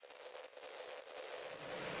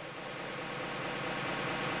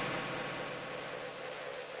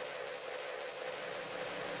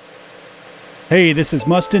Hey, this is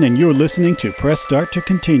Mustin, and you're listening to Press Start to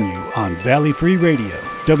Continue on Valley Free Radio,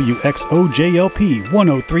 WXOJLP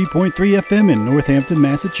 103.3 FM in Northampton,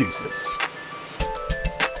 Massachusetts.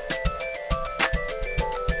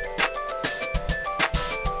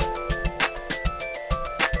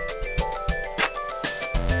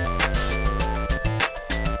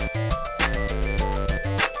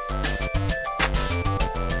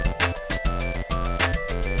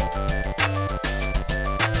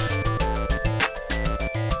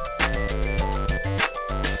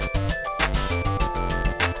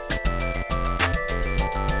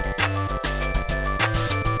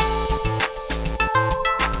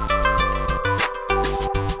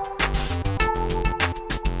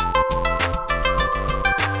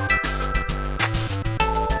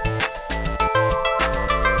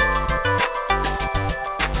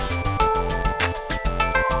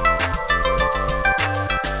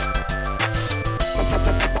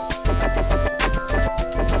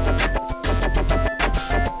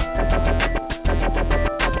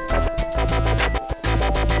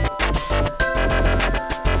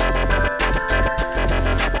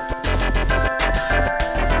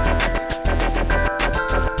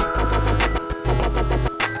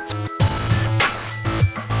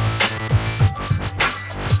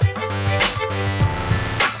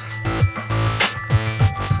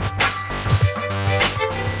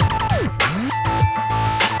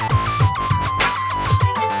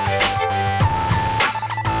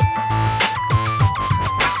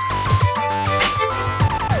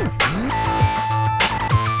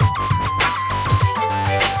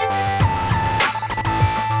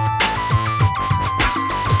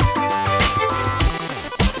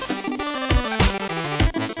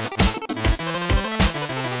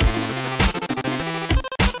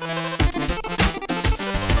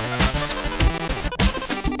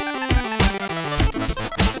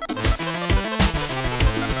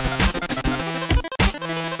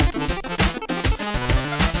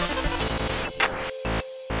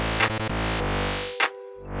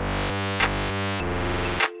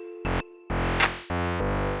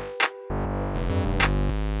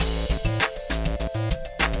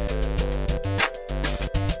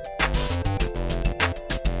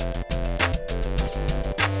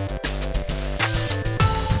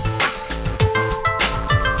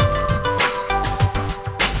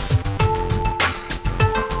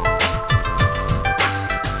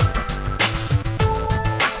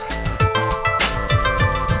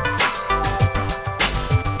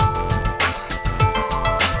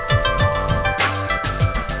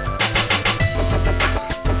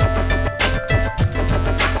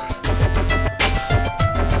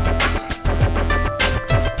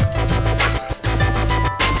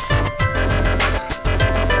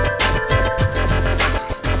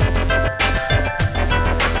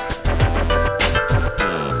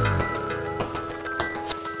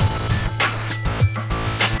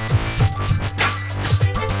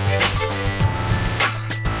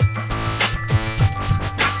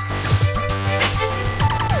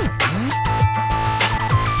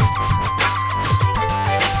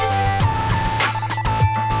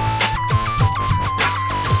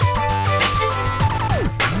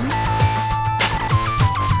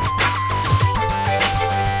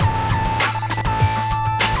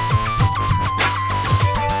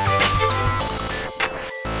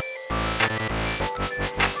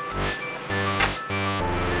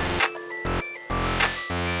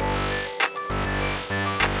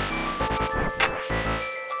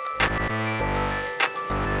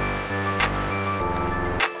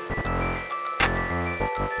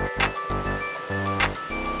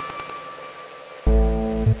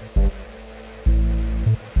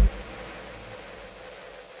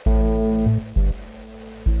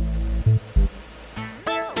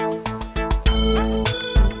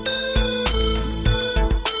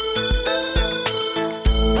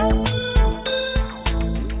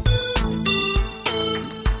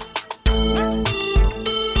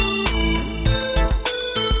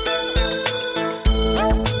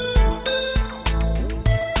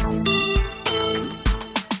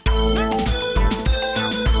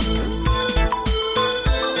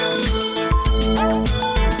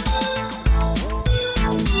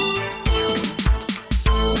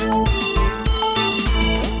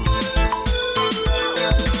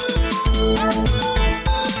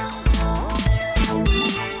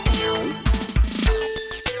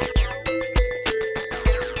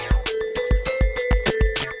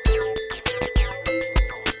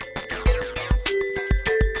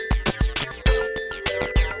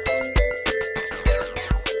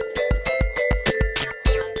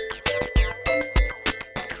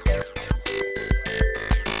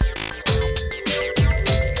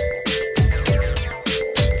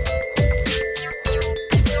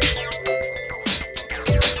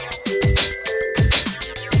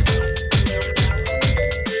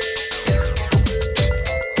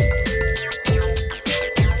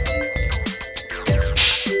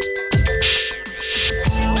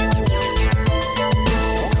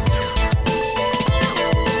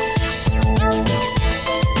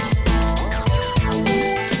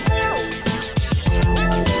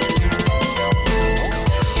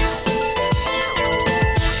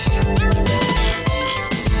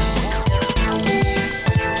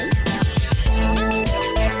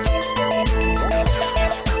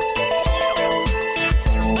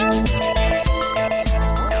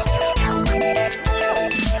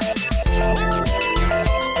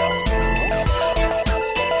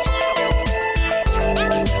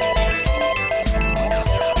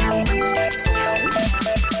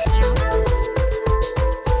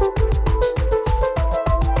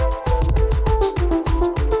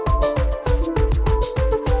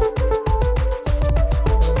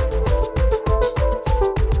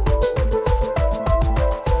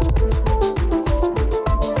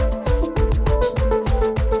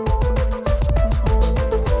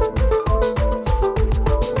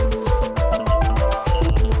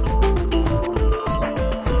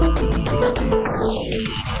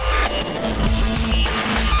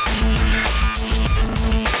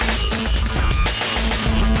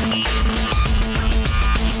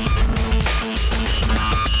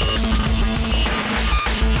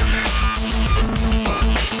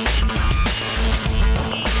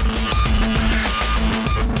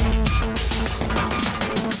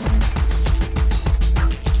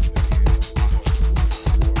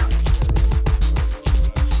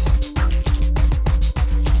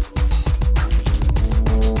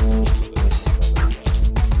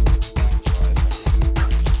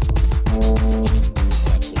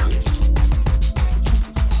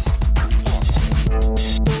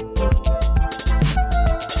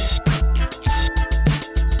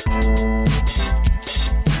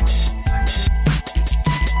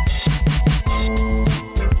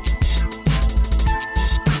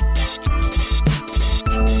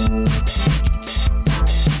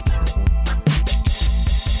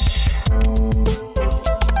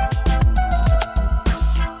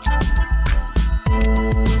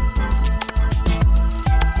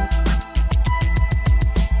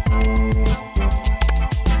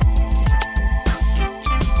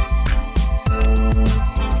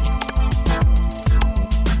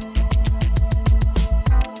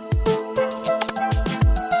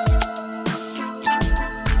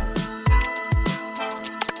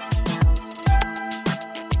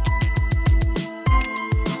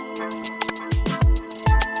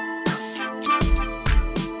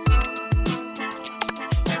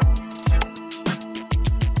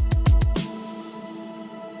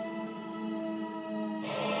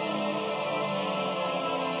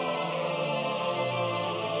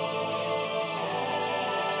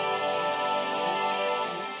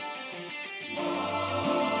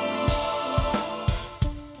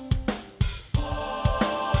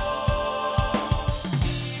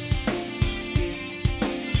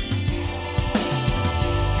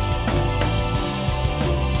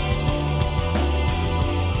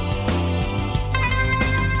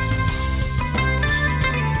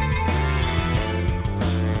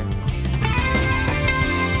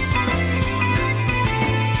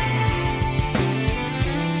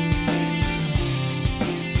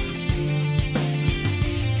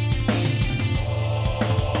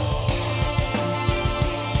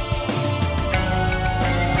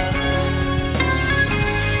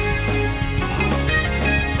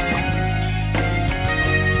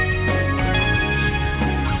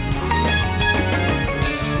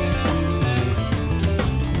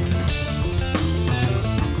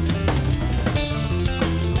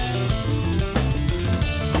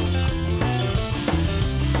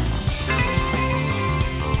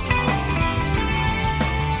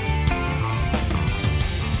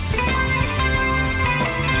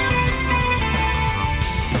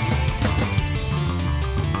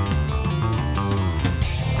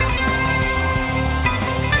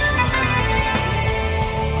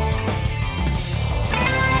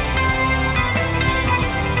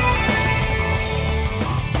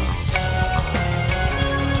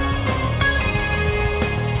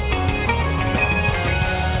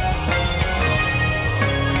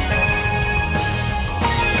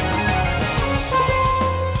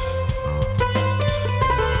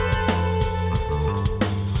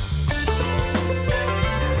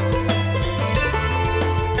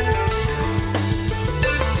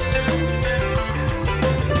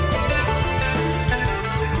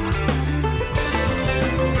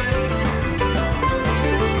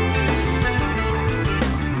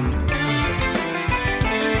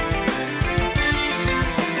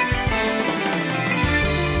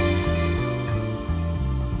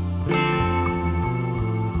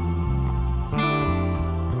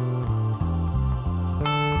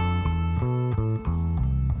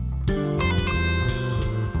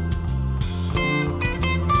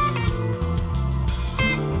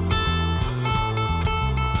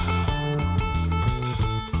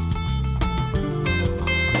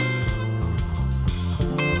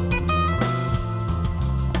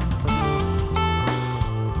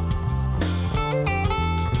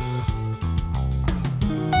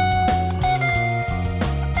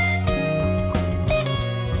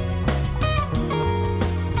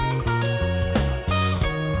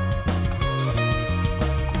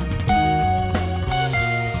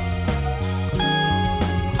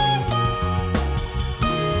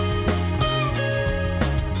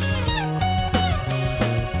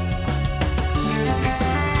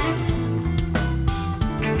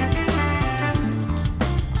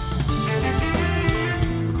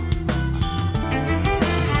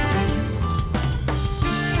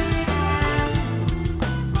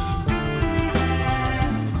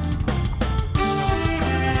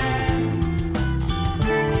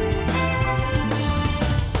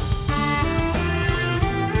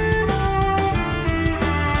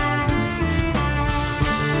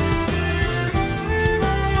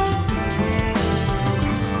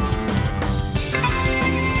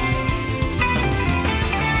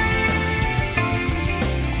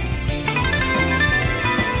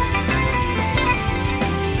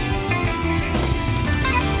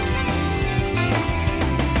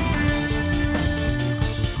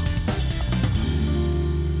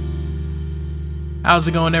 How's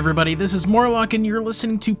it going, everybody? This is Morlock, and you're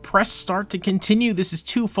listening to Press Start to Continue. This is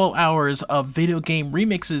 2 full hours of video game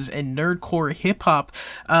remixes and nerdcore hip-hop.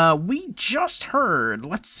 We just heard,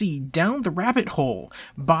 Down the Rabbit Hole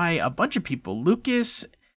by a bunch of people. Lucas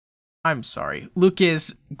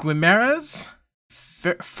Guimarães,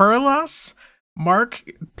 Furlas, Mark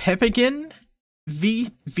Peppigan,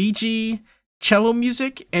 VG, Cello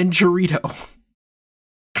Music, and Jorito.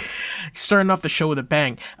 Starting off the show with a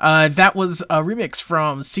bang. That was a remix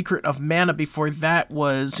from Secret of Mana. Before that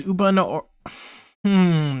was Uban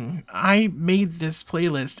I made this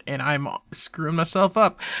playlist and I'm screwing myself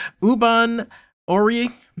up. Uban Ori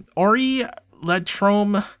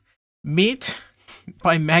Letrome Meet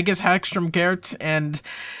by Magus Hagstrom Gert and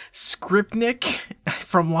Skripnik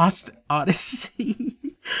from Lost Odyssey.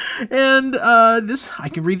 And I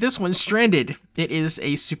can read this one. Stranded. It is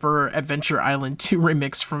a Super Adventure Island 2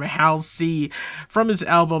 remix from Hal C. from his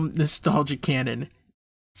album Nostalgia Canon.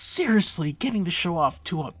 Seriously, getting the show off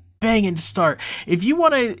to a banging start. If you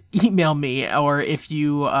want to email me, or if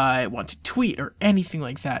you want to tweet or anything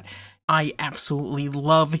like that, I absolutely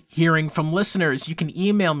love hearing from listeners. You can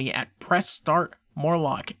email me at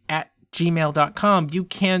pressstartmorlock@gmail.com. You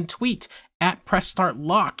can tweet at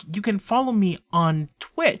pressstartlock. You can follow me on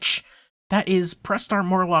Twitch. That is Press Start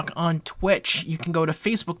Morlock on Twitch. You can go to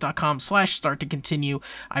facebook.com/starttocontinue.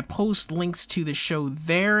 I post links to the show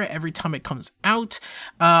there every time it comes out.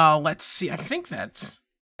 Let's see. I think that's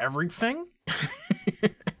everything.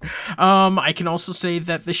 I can also say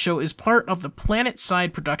that the show is part of the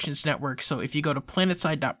PlanetSide Productions Network, so if you go to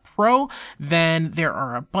planetside.pro, then there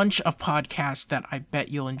are a bunch of podcasts that I bet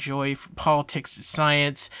you'll enjoy, from politics to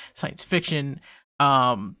science fiction,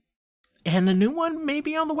 and a new one may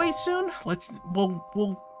be on the way soon. We'll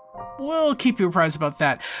keep you apprised about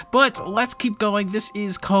that. But let's keep going. This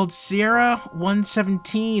is called Sierra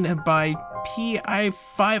 117 by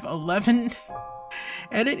PI511.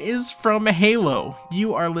 And it is from Halo.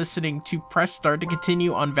 You are listening to Press Start to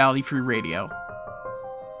Continue on Valley Free Radio.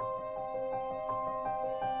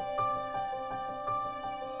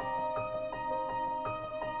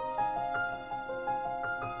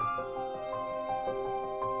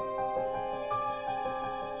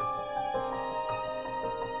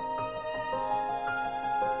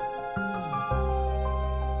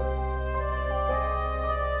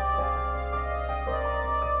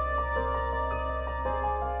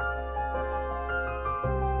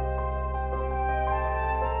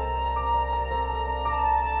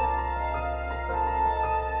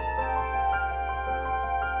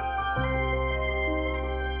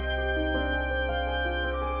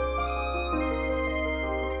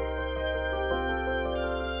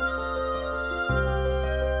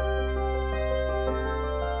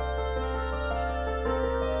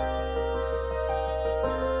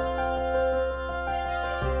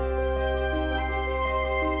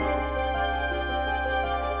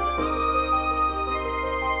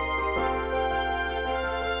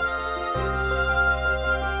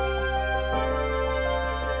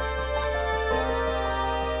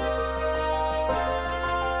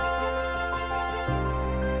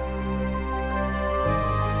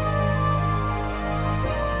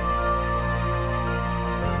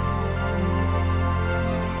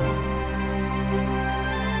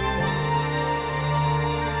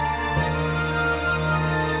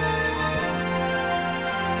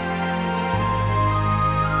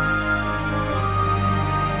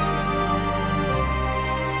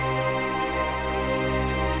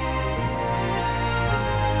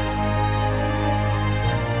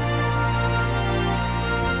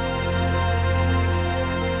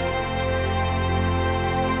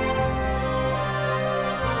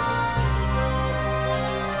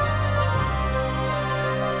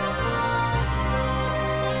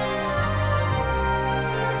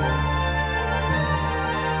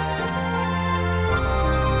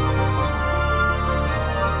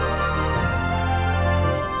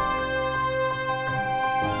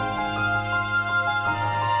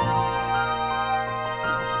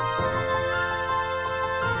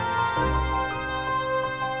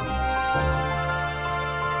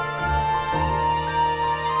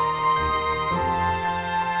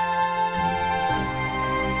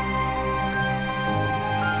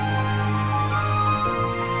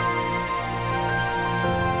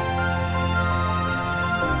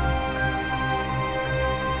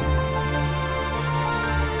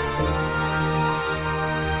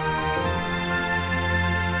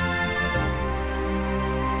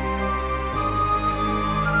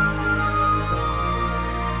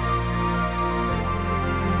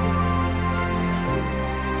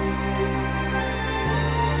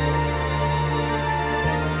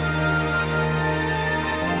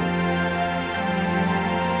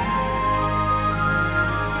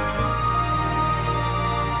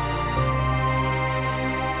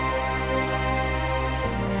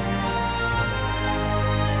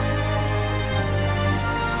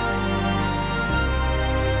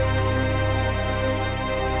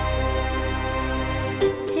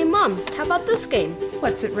 about this game?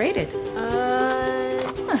 What's it rated?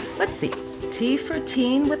 Let's see. T for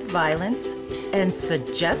teen with violence and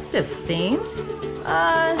suggestive themes?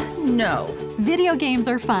 No. Video games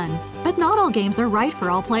are fun, but not all games are right for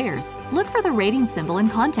all players. Look for the rating symbol and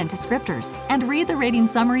content descriptors, and read the rating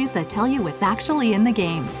summaries that tell you what's actually in the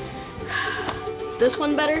game. This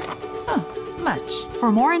one better? Much.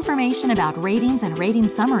 For more information about ratings and rating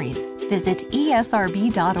summaries, visit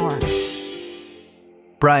esrb.org.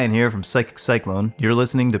 Brian here from Psychic Cyclone. You're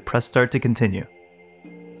listening to Press Start to Continue.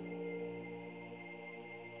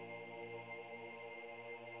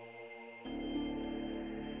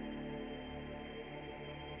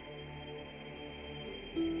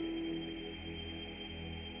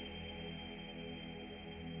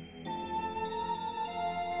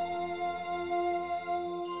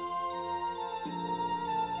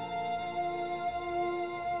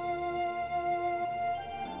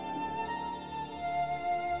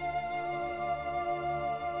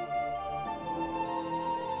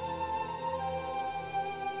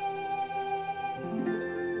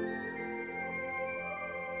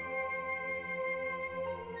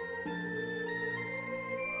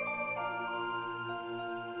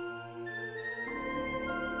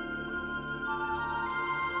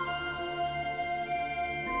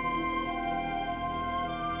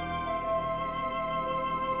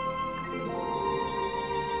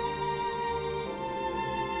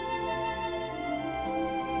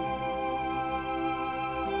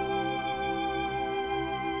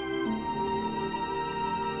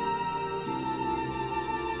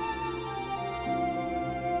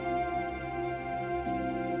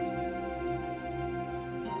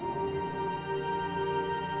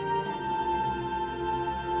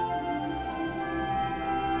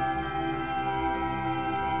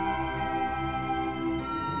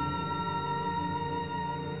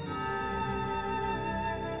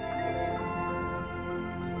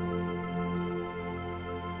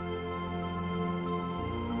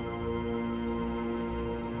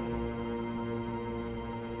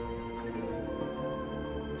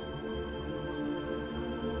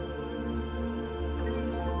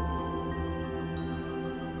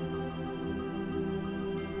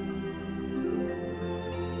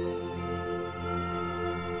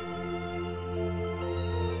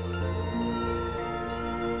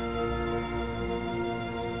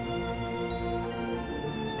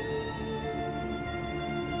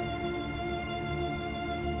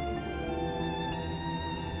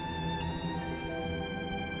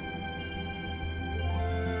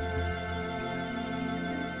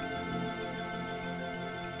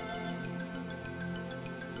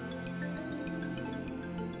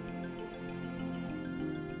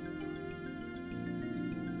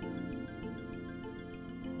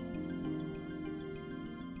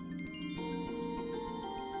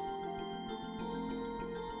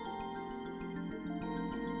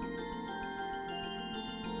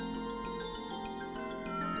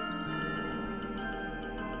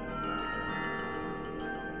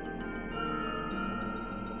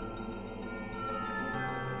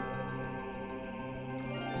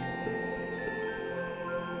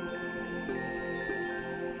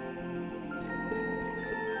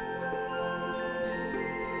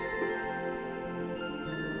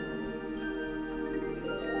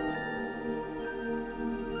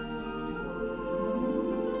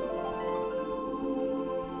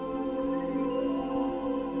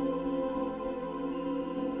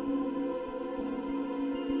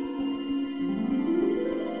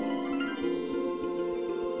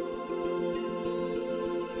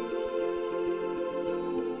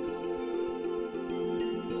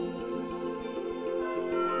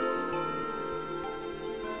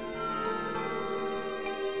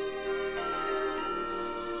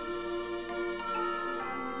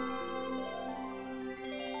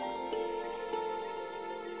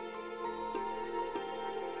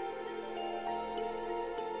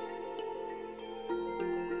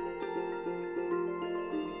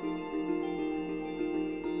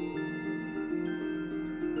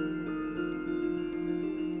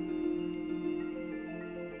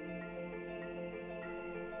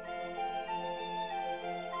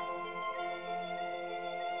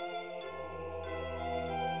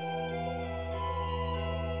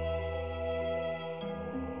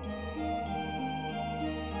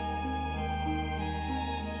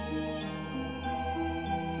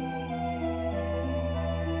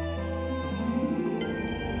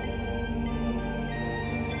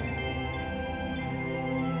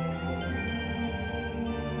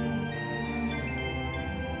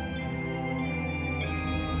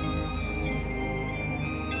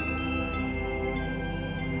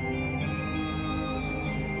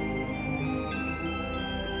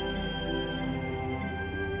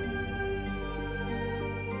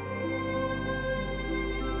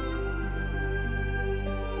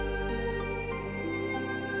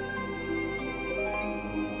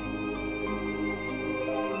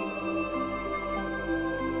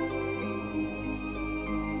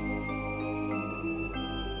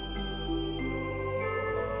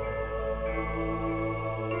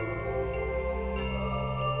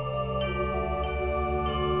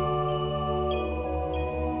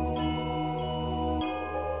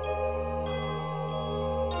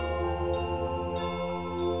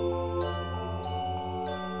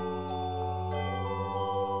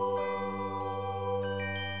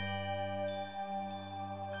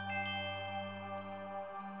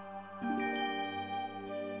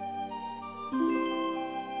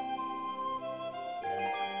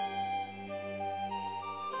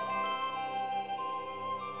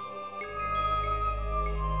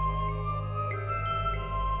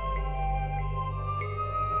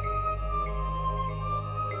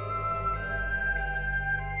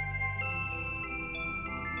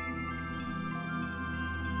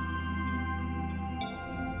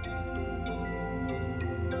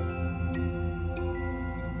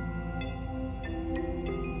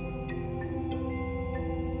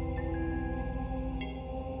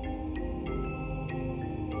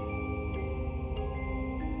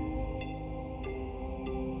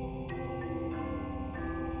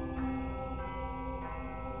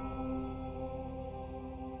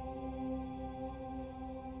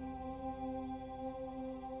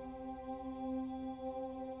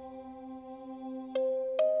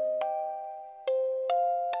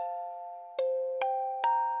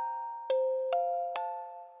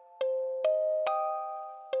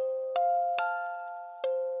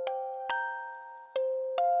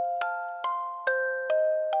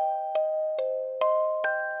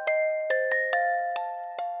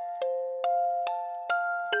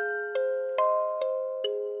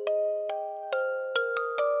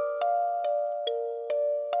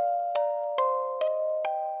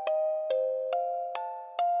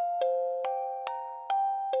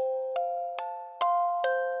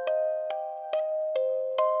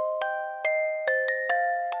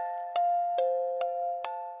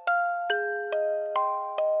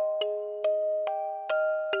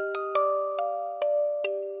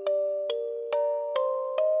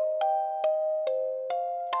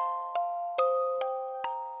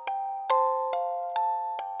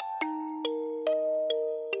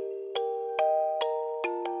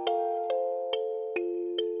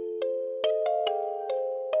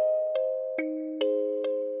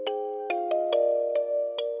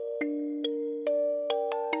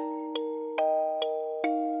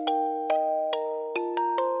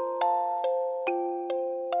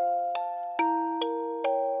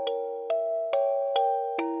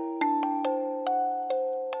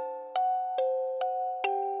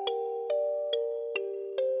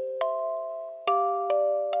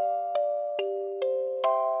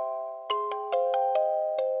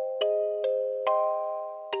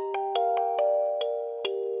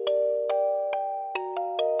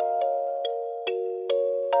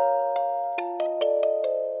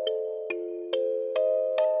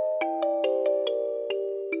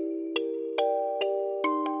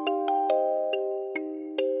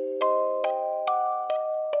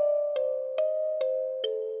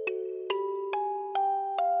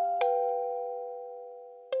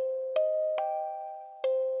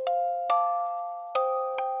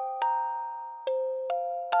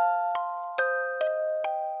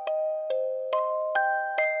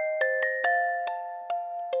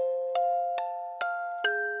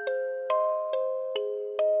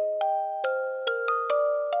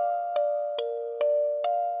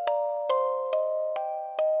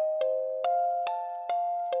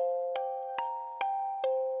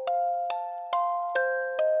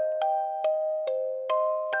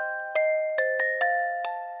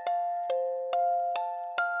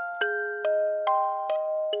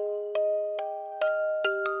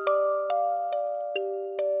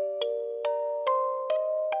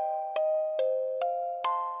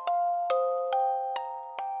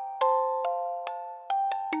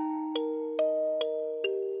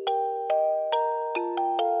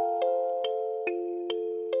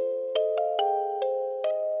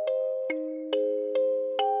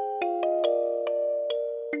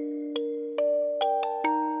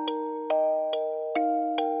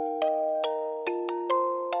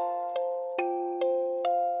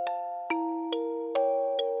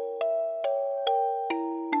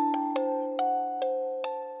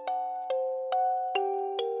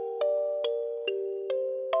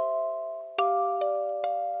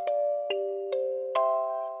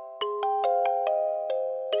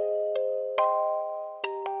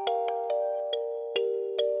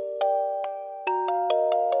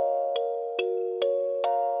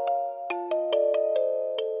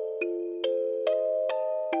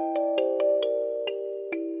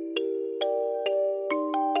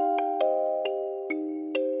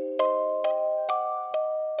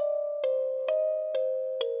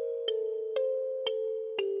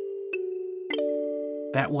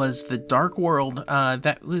 That was The Dark World.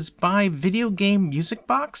 That was by Video Game Music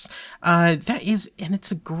Box. And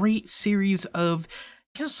it's a great series of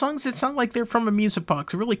songs that sound like they're from a music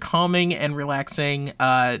box. Really calming and relaxing.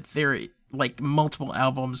 They're like multiple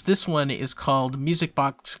albums. This one is called Music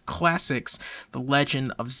Box Classics: The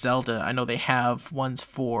Legend of Zelda. I know they have ones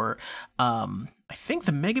for I think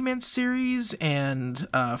the Mega Man series and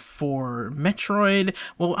for Metroid.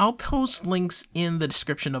 Well, I'll post links in the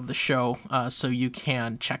description of the show so you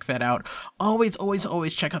can check that out. Always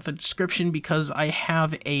check out the description because I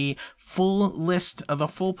have a full list of a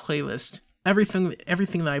full playlist. Everything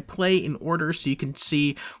that I play in order so you can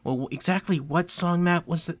see, well, exactly what song that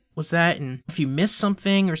was that, and if you missed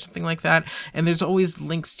something or something like that. And there's always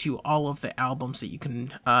links to all of the albums that you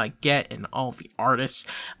can get and all of the artists.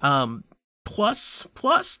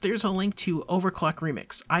 Plus, there's a link to Overclock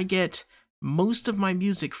Remix. I get most of my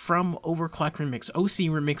music from Overclock Remix,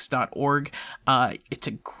 ocremix.org. It's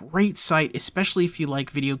a great site, especially if you like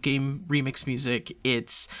video game remix music.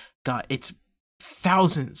 It's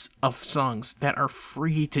thousands of songs that are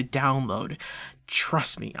free to download.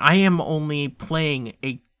 Trust me, I am only playing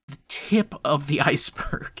the tip of the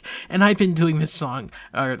iceberg, and I've been doing this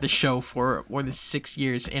show for more than 6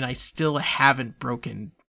 years, and I still haven't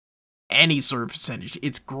broken any sort of percentage.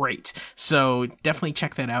 It's great. So definitely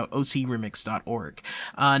check that out, ocremix.org.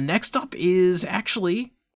 Next up is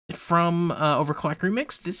actually from Overclock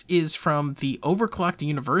Remix. This is from the Overclocked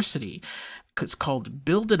University. It's called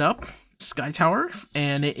Build It Up Sky Tower,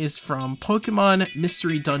 and it is from Pokemon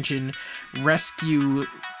Mystery Dungeon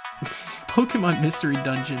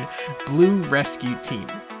Blue Rescue Team.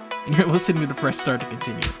 And you're listening to Press Start to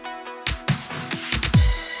continue.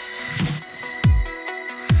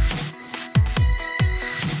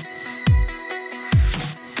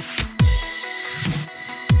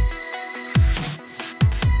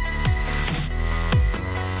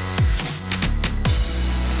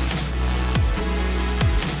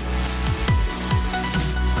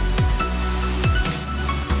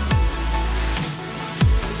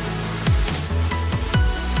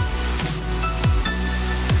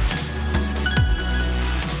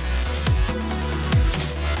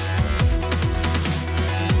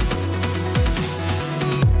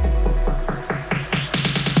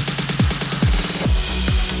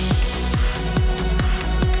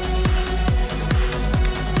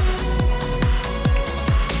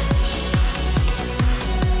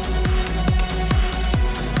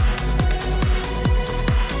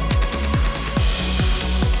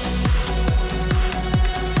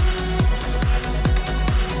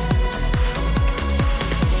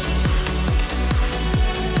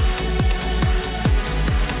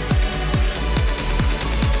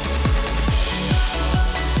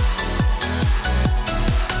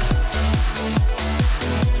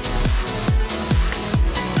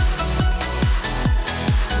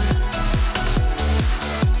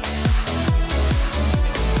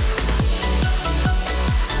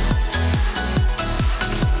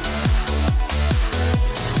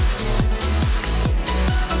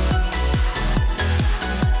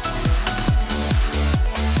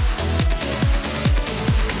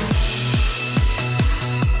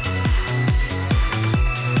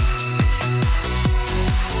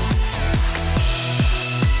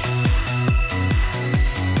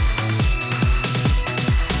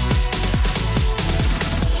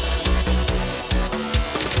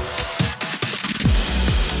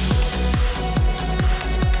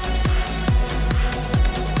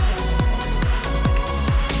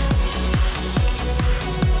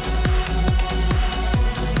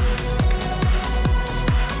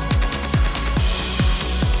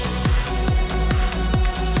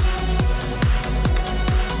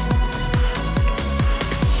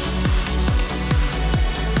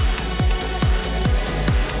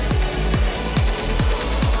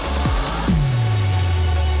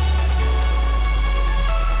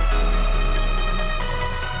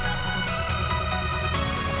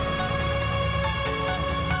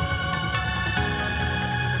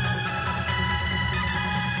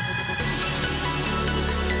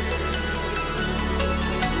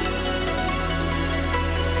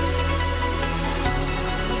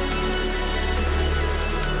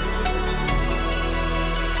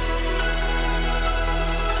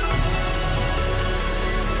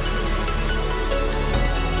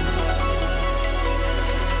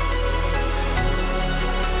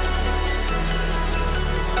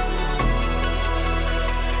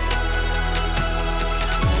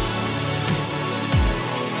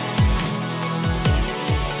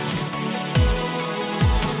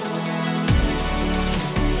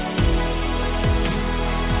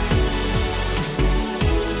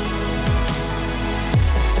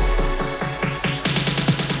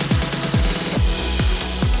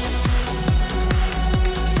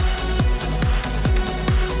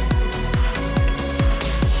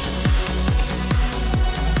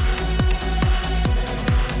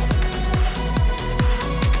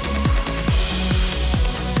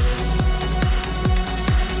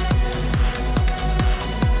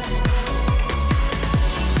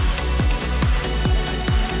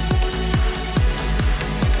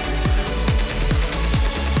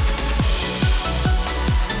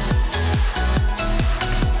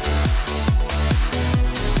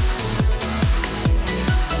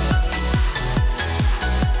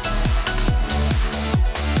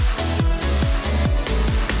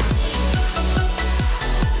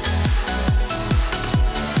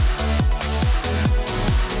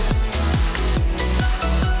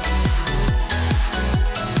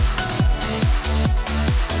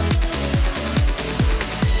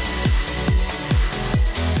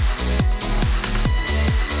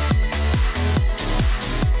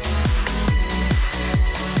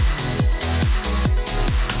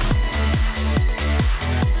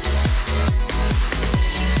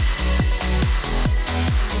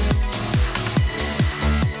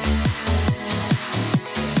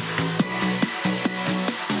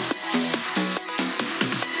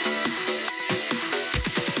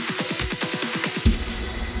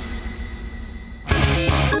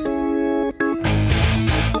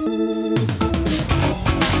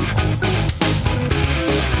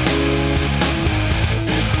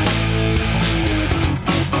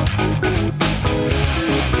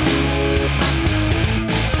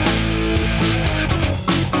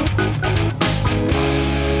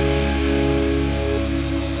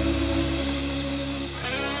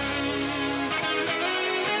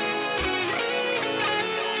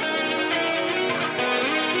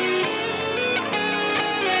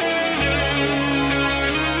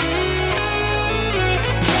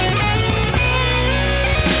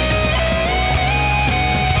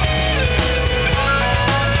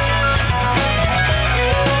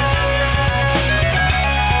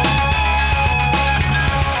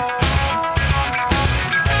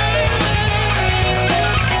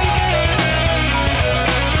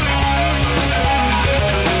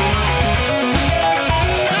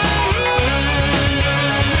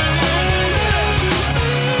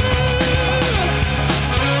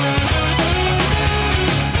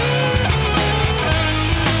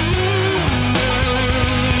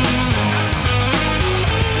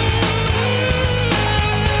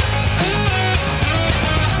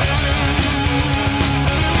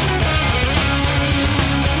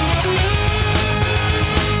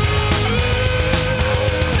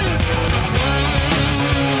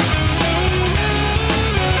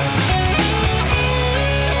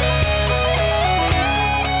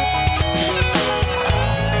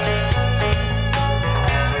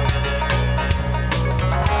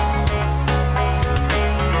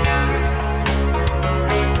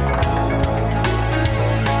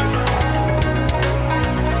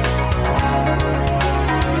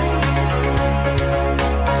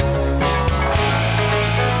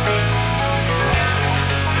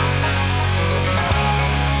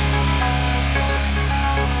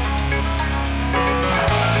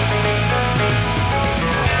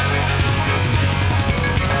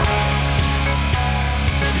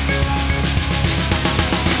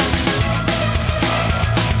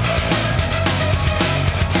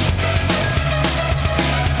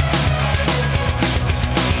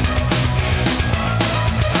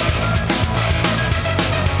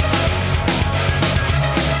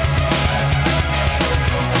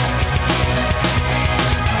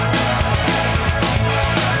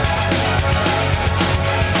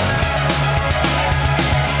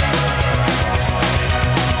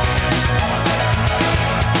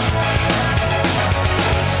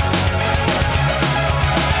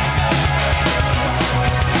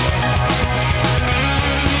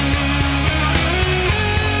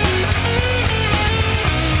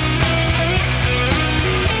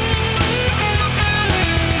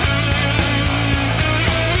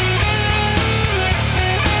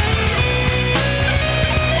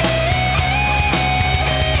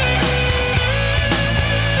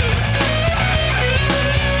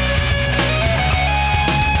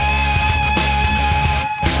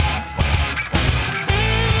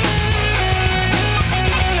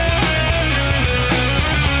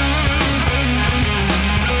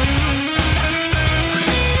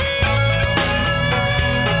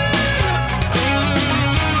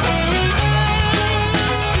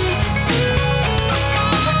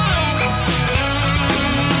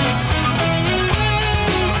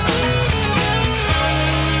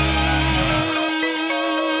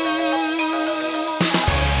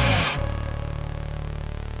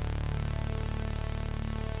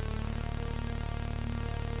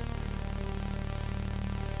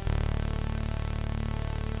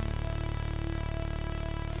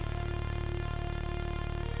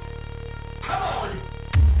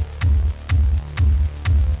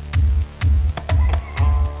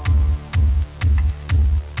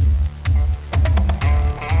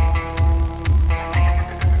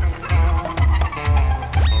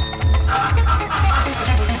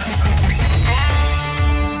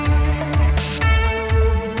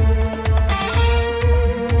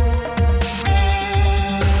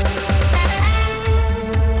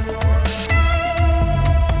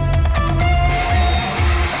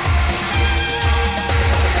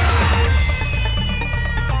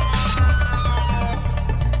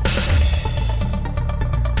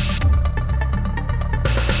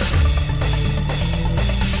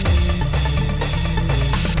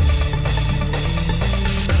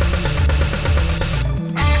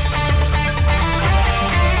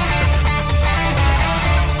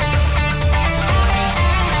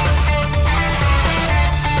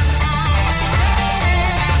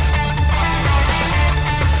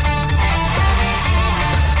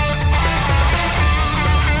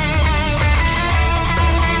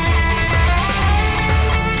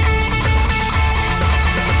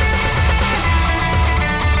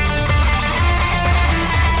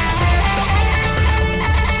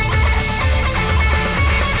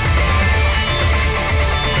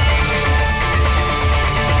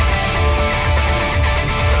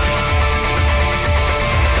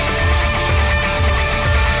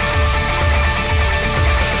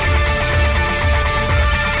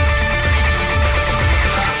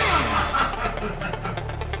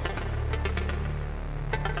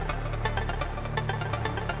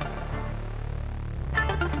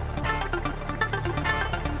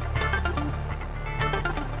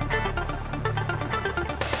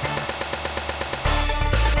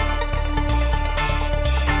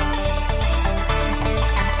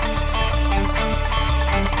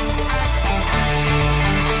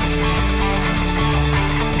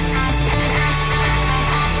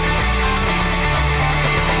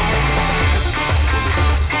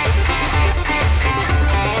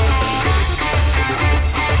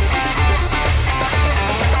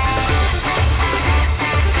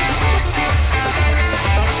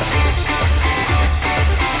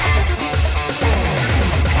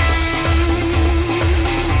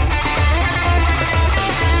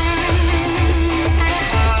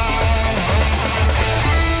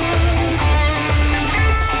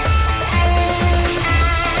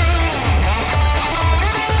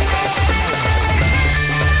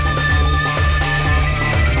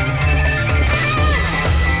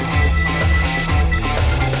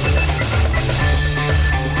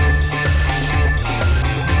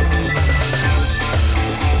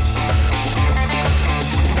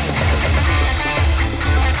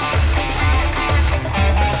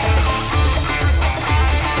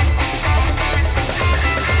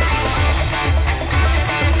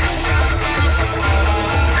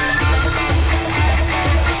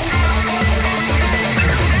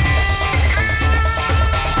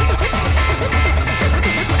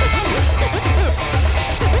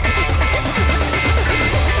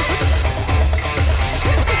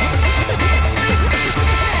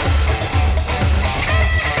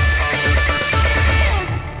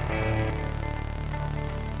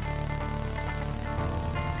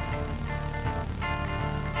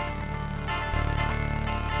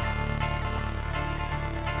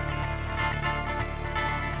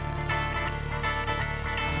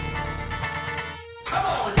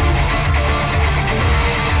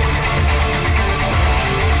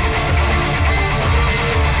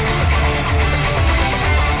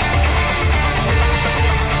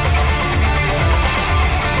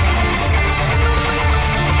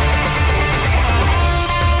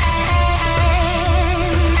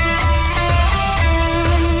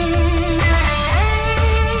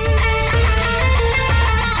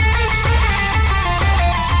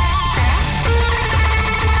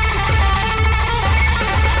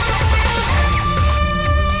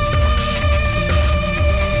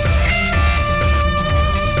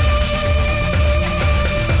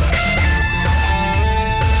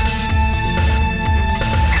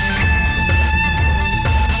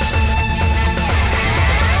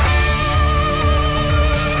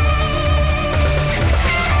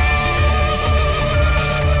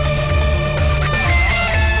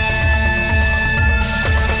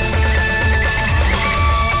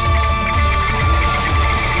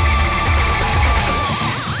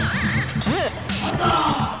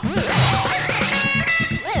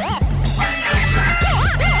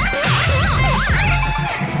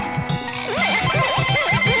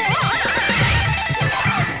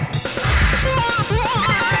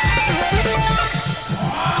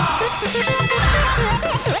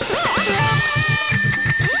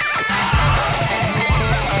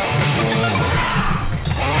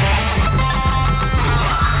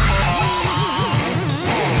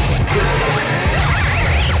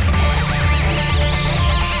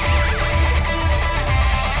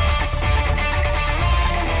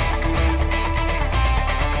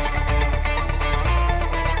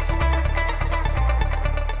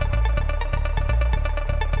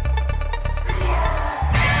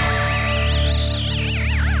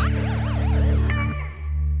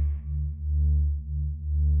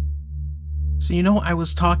 So I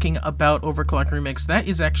was talking about Overclock Remix. That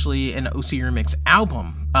is actually an OC Remix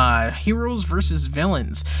album. Heroes vs.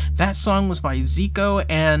 Villains. That song was by Zico,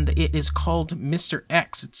 and it is called Mr.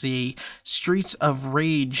 X. It's a Streets of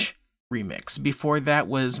Rage remix. Before that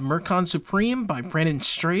was Mercon Supreme by Brandon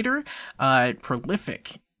Strader.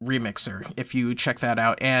 Prolific remixer, if you check that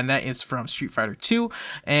out, and that is from Street Fighter 2.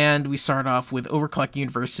 And we start off with Overclock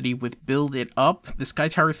University with Build It Up, the Sky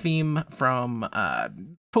Tower theme from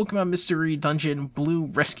Pokemon Mystery Dungeon Blue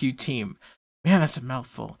Rescue Team. Man, that's a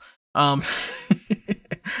mouthful.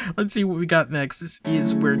 Let's see what we got next. This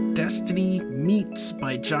is Where Destiny Meets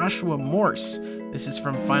by Joshua Morse. This is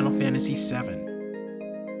from Final Fantasy VII.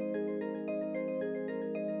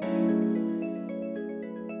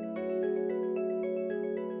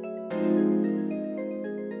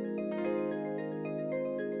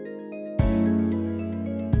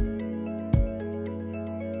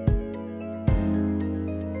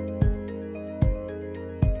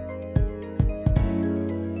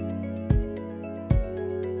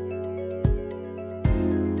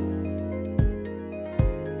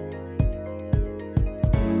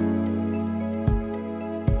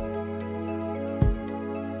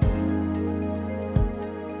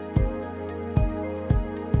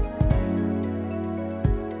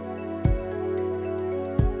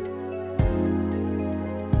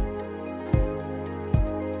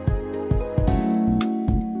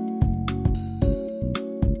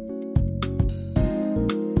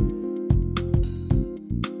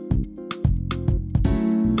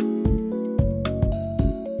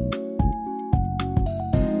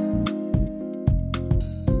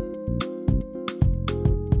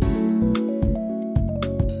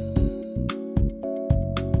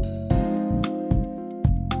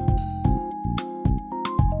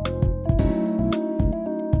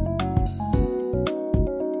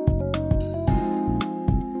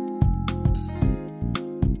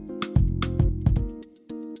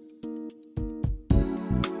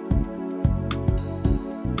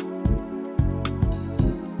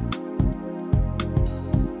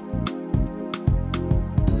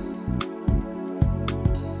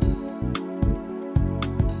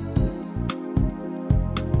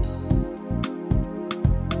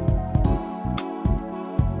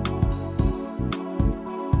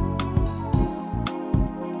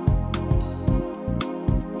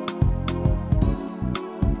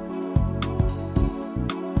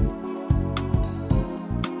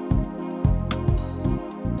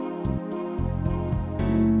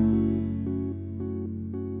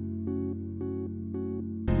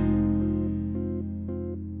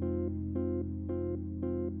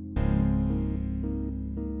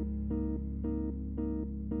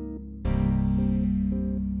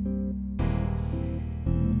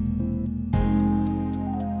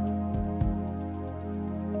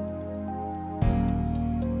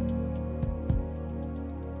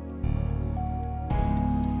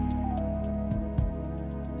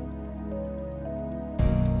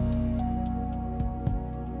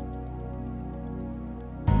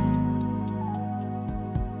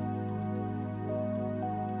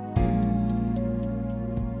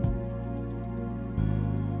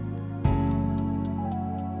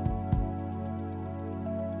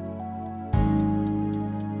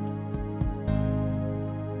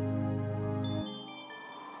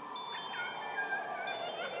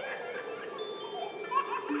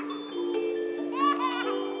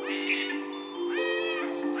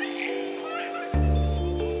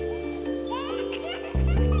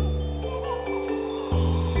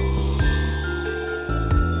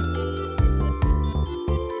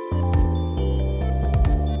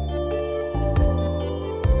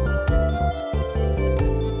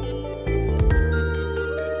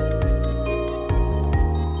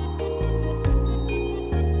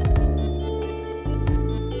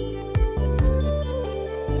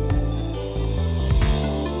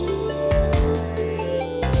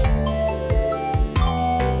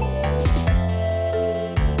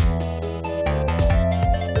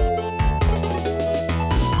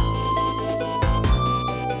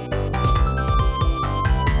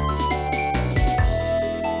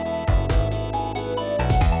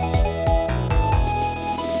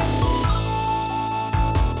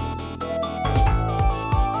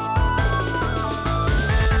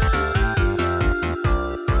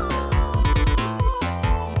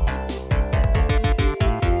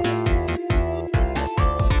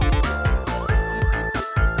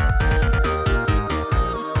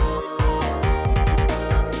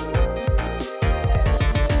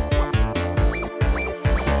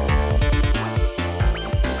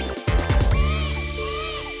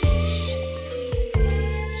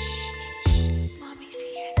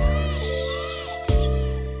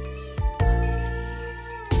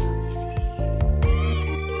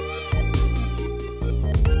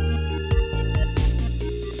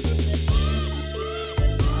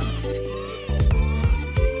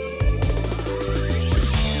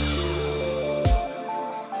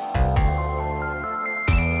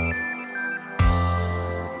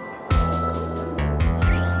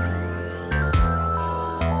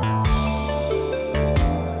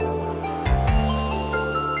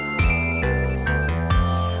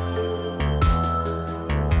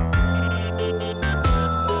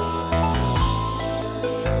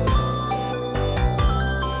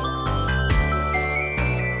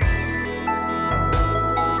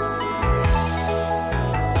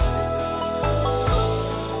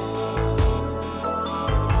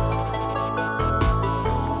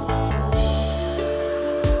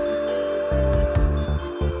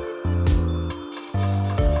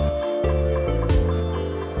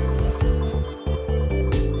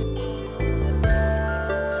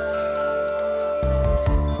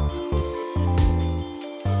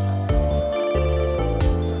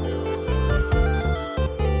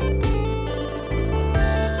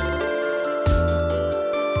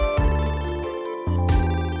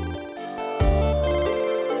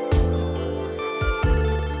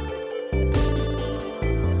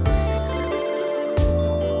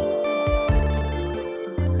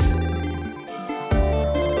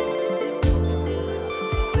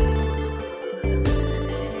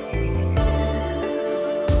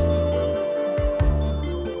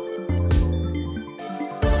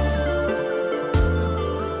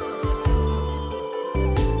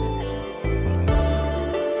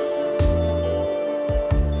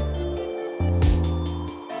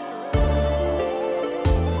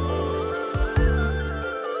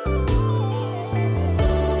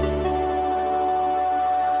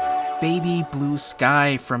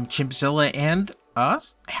 Sky from Chimpzilla and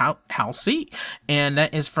us, Hal C. And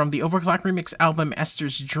that is from the Overclock remix album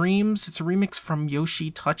Esther's Dreams. It's a remix from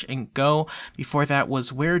Yoshi Touch and Go. Before that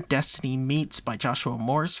was Where Destiny Meets by Joshua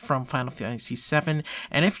Morse from Final Fantasy VII.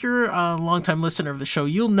 And if you're a longtime listener of the show,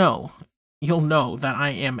 you'll know that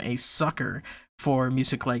I am a sucker for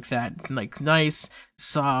music like that, like nice,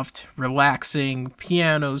 soft, relaxing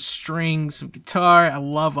piano, strings, some guitar. I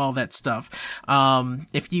love all that stuff.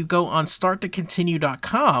 If you go on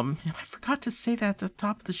starttocontinue.com, and I forgot to say that at the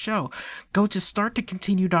top of the show, go to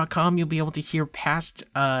starttocontinue.com. You'll be able to hear past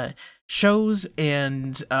shows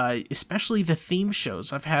and especially the theme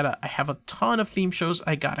shows. I have a ton of theme shows.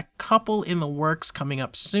 I got a couple in the works coming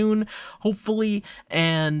up soon, hopefully,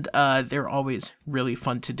 and they're always really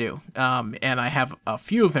fun to do. And I have a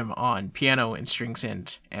few of them on piano and strings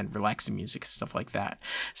and relaxing music, stuff like that.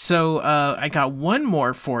 So I got one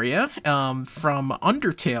more for you from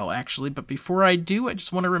Undertale, actually. But before I do, I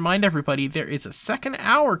just want to remind everybody there is a second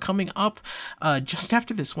hour coming up just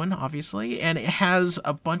after this one, obviously, and it has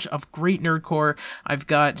a bunch of great nerdcore. I've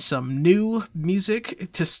got some new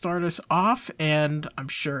music to start us off, and I'm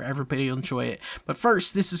sure everybody will enjoy it. But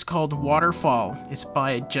first, this is called Waterfall. It's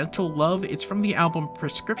by Gentle Love. It's from the album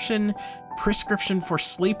Prescription for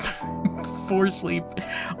Sleep,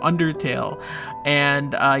 Undertale.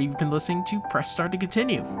 And you've been listening to Press Start to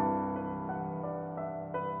Continue.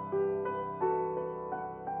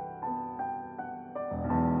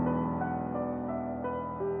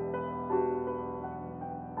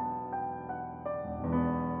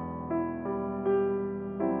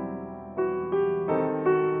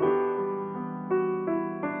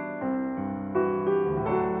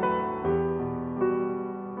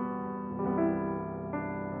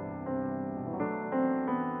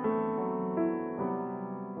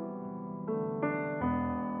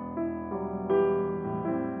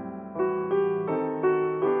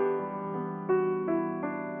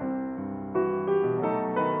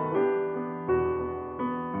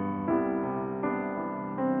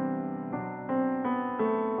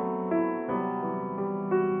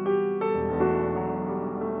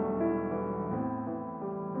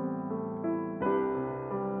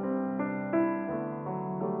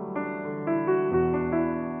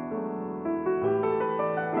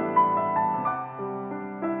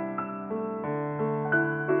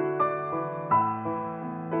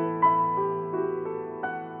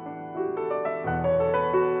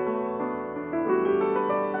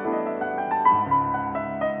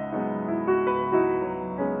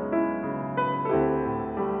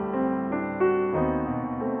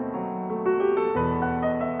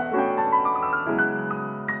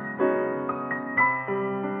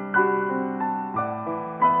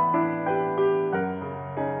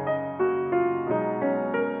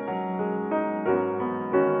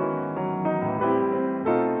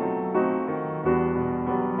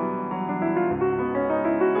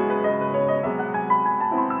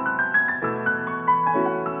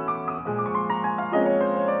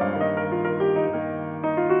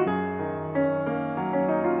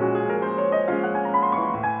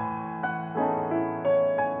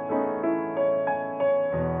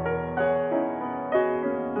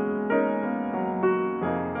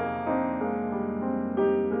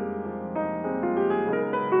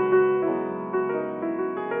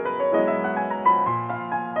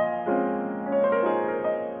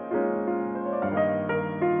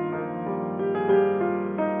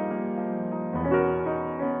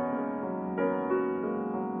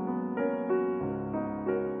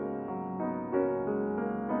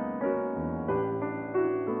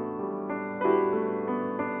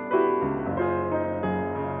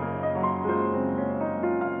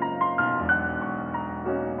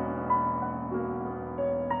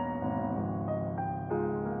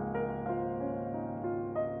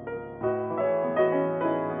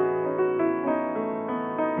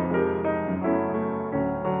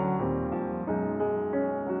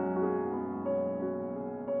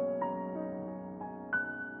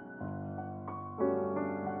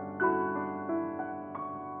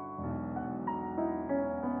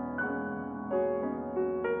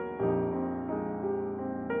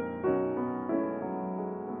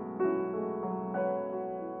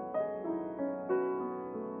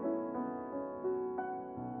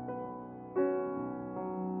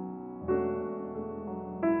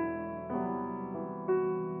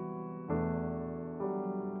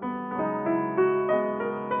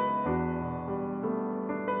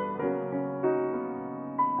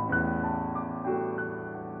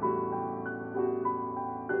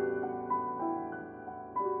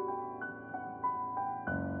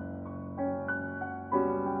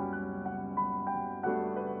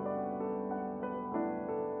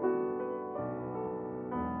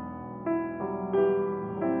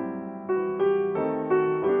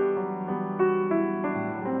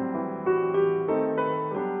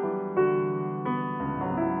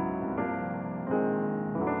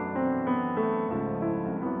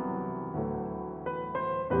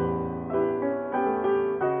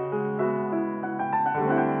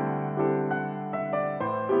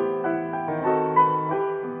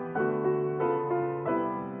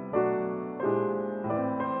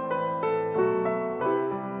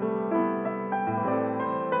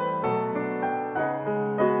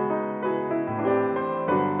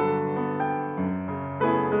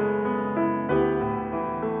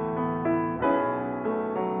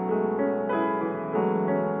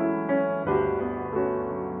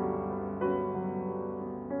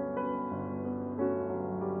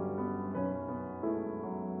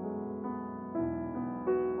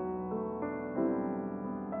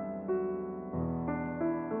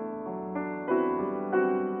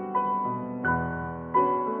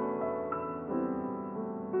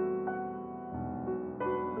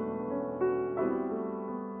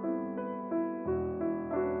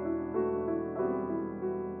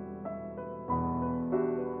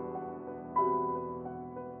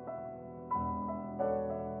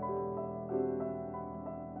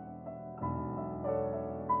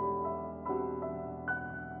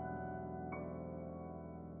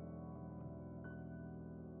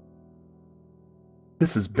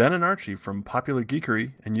 This is Ben and Archie from Popular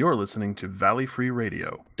Geekery, and you're listening to Valley Free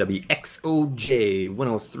Radio. WXOJ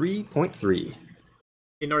 103.3.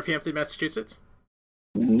 In Northampton, Massachusetts?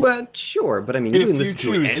 Well, sure, but I mean, you can listen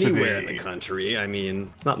to it choose to anywhere in be. the country. I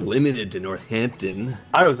mean, it's not limited to Northampton.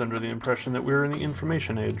 I was under the impression that we were in the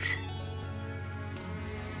information age.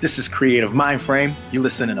 This is Creative Mindframe. You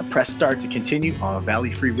listening to Press Start to Continue on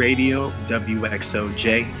Valley Free Radio,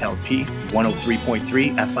 WXOJ LP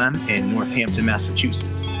 103.3 FM in Northampton,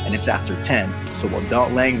 Massachusetts. And it's after 10, so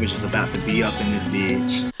adult language is about to be up in this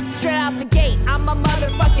bitch. Straight out the gate, I'm a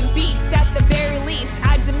motherfucking beast. At the very least,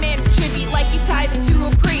 I demand a tribute like you tithe into a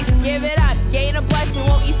priest. Give it up, gain a blessing,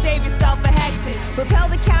 won't you save yourself a hexing? Repel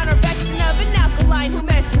the counter-vexing of an alkaline who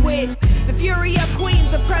messing with the fury of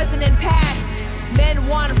queens, a president past. Men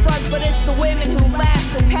wanna front, but it's the women who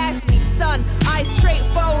last. So pass me, son, eyes straight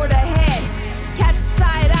forward ahead. Catch a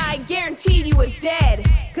side eye, guaranteed you was dead.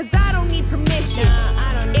 Cause I don't need permission.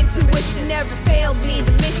 Intuition never failed me.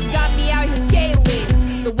 The mission got me out here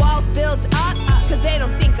scaling. The walls built up, cause they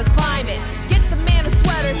don't think of climate. Get the man a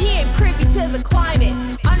sweater, he ain't privy to the climate.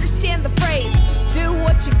 Understand the phrase, do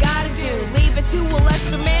what you gotta do. Leave it to a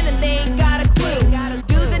lesser man and they ain't got a clue.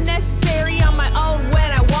 Do the necessary on my own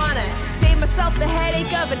when I wanna. Save myself the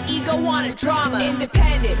headache of an ego wanted drama.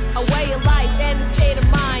 Independent, a way of life and a state of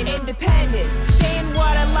mind. Independent, saying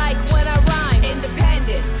what I like when I rhyme.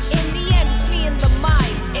 Independent, in the end it's me and the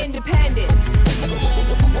mind. Independent,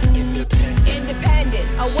 independent,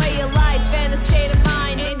 a way of life and a state of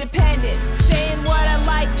mind. Independent, saying what I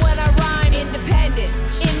like when I rhyme. Independent,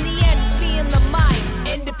 in the end it's me and the mind.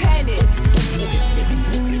 Independent,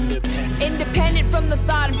 independent from the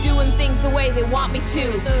thought of doing things the way they want me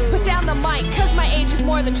to. Put down the mic cause my age is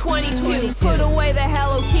more than 22. Put away the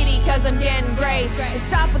Hello Kitty cause I'm getting gray. And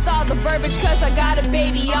stop with all the verbiage cause I got a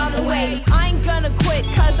baby on the way. I ain't gonna quit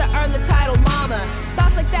cause I earned the title mama.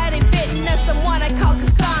 Thoughts like that ain't fitting as someone I call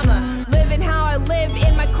Kasama. Living how I live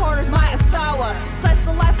in my corner's my Asawa. Slice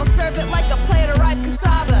the life, I'll serve it like a plate of ripe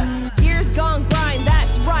cassava. Years gone grind,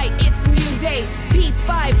 that's right, it's a new day. Beats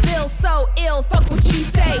by Bill, so ill, fuck what you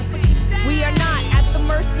say. We are not at the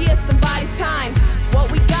mercy of somebody's time.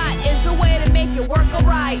 What we got is a way to make it work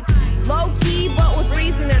alright. Low key, but with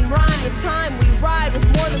reason and rhyme. This time we ride with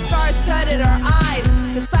more than stars studded our eyes.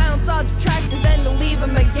 To silence all detractors and to leave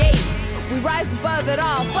them agape. We rise above it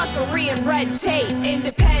all, fuckery and red tape.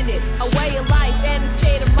 Independent, a way of life and a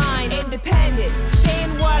state of mind. Independent,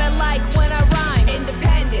 saying what I like when I rhyme.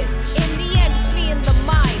 Independent, in the end it's me and the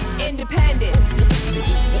mind. Independent,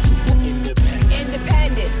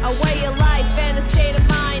 independent, a way of life and a state of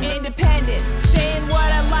mind. Independent, saying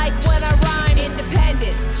what I like when I rhyme.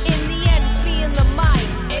 Independent, in the end it's me and the mind.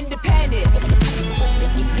 Independent,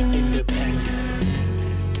 independent.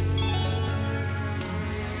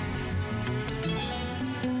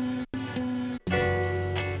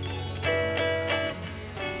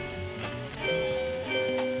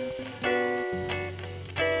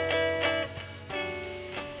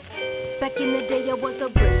 Back in the day I was a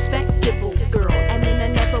respectable girl, and then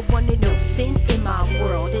I never wanted no sin in my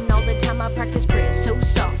world. And all the time I practiced prayer so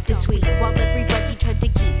soft and sweet, while everybody tried to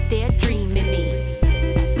keep their dream in me.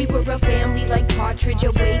 We were a family like Partridge,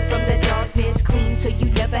 away from the darkness, clean so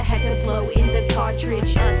you never had to blow in the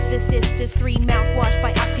cartridge. Us, the sisters, 3 mouthwash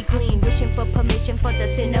by OxyClean, wishing for permission for the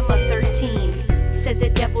sin of a 13. Said the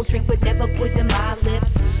devil's drink would never poison my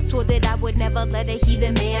lips. Swore that I would never let a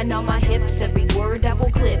heathen man on my hips. Every word I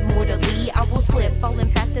will clip, mortally I will slip, falling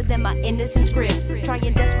faster than my innocent script.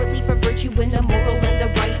 Trying desperately for virtue in the moral and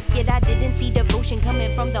the right. Yet I didn't see devotion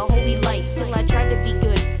coming from the holy light. Still I tried to be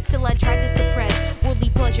good, still I tried to suppress worldly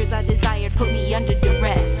pleasures I desired, put me under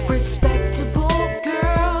duress. Respectable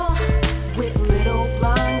girl with little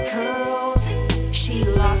blonde curls. She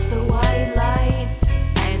lost the white light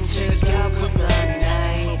and took up with the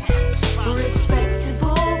night.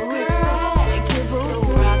 Respectable, respectable,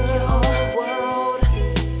 rock your world.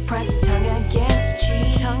 Press tongue against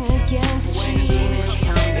cheek, tongue against cheek.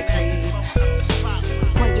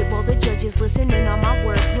 Quiet while the judges listening on my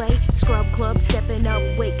wordplay. Scrub club stepping up,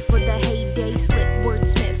 wake for the heyday. Slick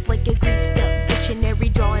wordsmith like a greased up dictionary,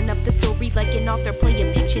 drawing up the story like an author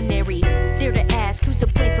playing Pictionary. Dare to ask who's to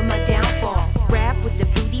blame for my downfall. Rap with the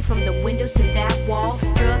booty from the windows to that wall.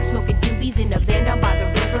 Drugs smoking doobies in a van down by the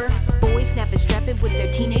river. Boys snapping strapping with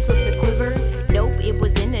their teenage lips a quiver. Nope, it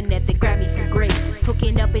was internet that grabbed me from grace.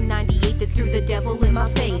 Hooking up in 98 that threw the devil in my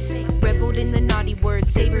face. Reveled in the naughty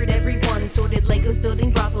words, savored everyone. Sorted Legos,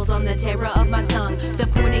 building brothels on the terror of my tongue. The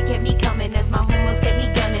point it kept me coming as my hormones kept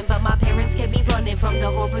me gunning. But my parents kept me running from the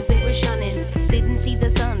horrors they were shunning. Didn't see the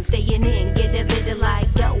sun staying in, get a bit of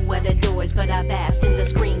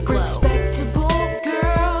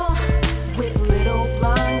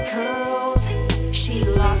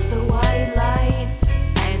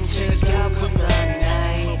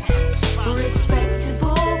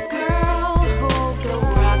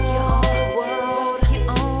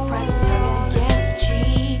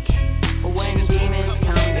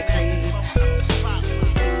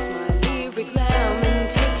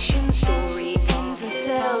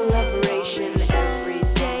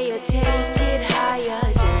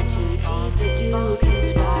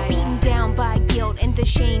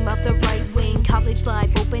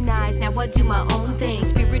rise. Now I do my own thing.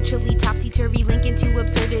 Spiritually topsy-turvy, linking to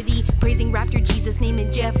absurdity. Praising Raptor Jesus,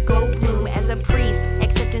 naming Jeff Goldblum as a priest.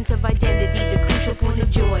 Acceptance of identities, a crucial point of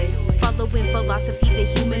joy. Following philosophies that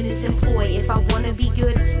humanists employ. If I wanna be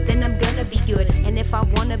good, then I'm gonna be good. And if I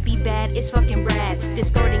wanna be bad, it's fucking rad.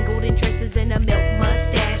 Discarding golden tresses and a milk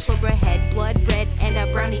mustache for a head, blood red, and a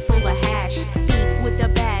brownie full of hash. Beef with a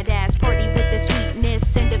badass, party with the sweetness.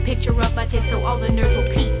 Send a picture of my tits so all the nerds will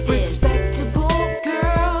peep this. Respectable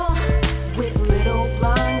girl with little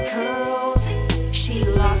blonde curls. She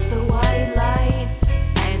lost the white light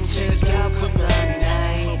and took up with the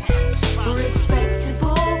night.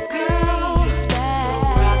 Respectable girl,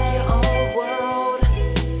 rock your own world.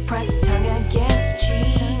 Press tongue against cheek.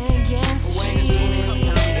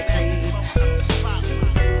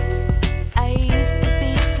 I used to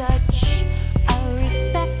be such a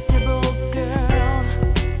respectable girl.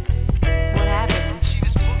 What happened?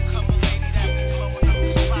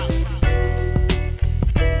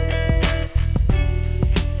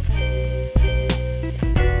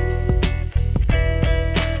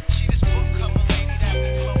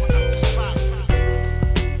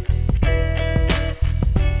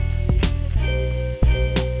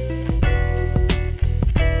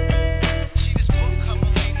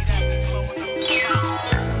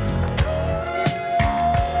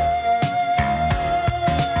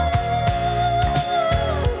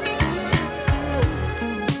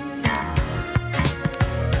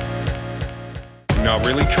 Not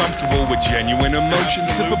really comfortable with genuine emotion.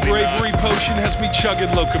 Sip a bravery potion has me chugging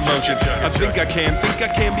locomotion. I think I can be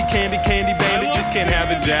candy bandit. Just can't have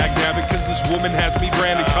it dag nabbit cause this woman has me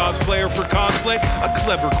branded cosplayer for cosplay. A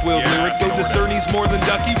clever quill lyric, though this Ernie's more than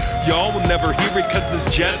ducky. Y'all will never hear it cause this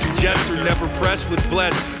jest and jester never pressed with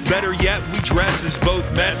bless. Better yet, we dress as both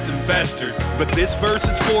messed and festered. But this verse,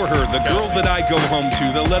 it's for her, the girl that I go home to.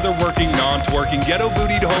 The leather working, non-twerking, ghetto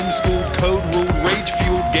bootied, homeschooled, code ruled, rage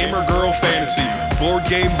fueled, gamer girl fantasy. Board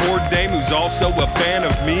game horde dame who's also a fan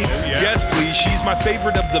of me. Yes, please, she's my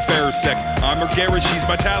favorite of the fairer sex. I'm her Garrett, she's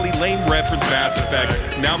my tally, lame reference, Mass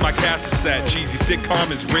Effect. Now my cast is set, cheesy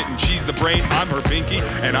sitcom is written. She's the brain, I'm her pinky,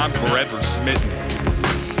 and I'm forever smitten.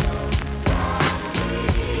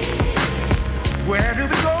 Where do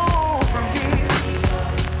we go from here?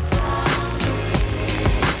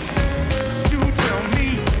 You tell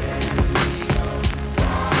me.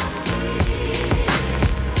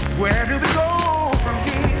 Where do we go from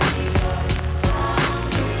here?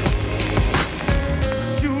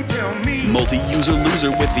 You tell me. Multi-user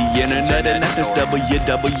loser with the internet and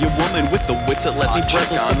FSWW woman with the wits that let me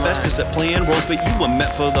breathless. The bestest at playing roles, but you were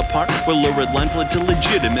meant for the part where lurid lines led to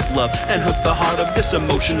legitimate love and hooked the heart of this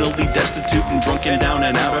emotionally destitute and drunken down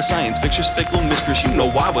and out of science fiction's fickle mistress. You know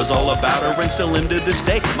I was all about her and still am to this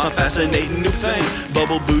day. My fascinating new thing,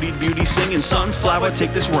 bubble bootied beauty singing sunflower.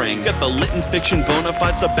 Take this ring, got the lit and fiction bona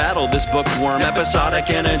fides to battle this bookworm. Episodic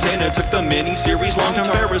entertainer took the mini-series long-term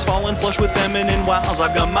terrors, falling flush with feminine wiles.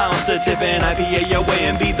 I've got miles to tip and IPA away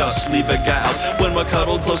and be thusly beguiled. When we're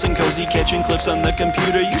cuddled close and cozy, catching clips on the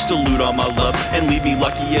computer, used to loot all my love and leave me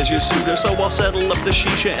lucky as your suitor. So I'll settle up the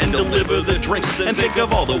shisha and deliver the drinks and think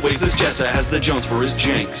of all the ways this jester has the Jones for his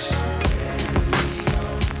jinx.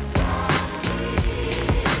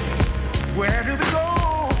 Where do we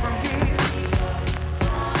go from here?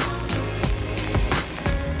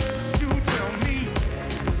 You tell me.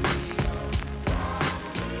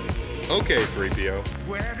 Okay, 3PO.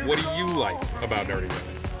 What do you like about Nerdy Women?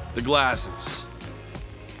 The glasses.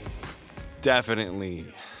 Definitely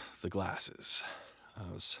the glasses.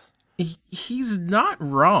 He's not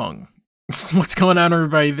wrong. What's going on,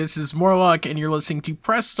 everybody? This is Morlock, and you're listening to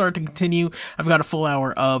Press Start to Continue. I've got a full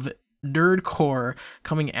hour of Nerdcore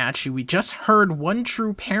coming at you. We just heard One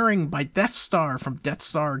True Pairing by Death Star from Death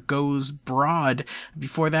Star Goes Broad.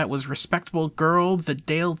 Before that was Respectable Girl, the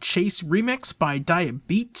Dale Chase remix by Diet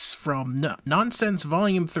Beats from Nonsense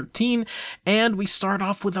Volume 13. And we start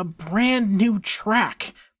off with a brand new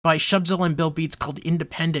track by Shubzilla and Bill Beats called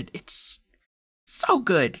Independent. It's so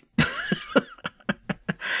good.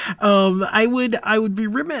 I would be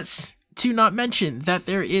remiss to not mention that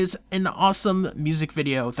there is an awesome music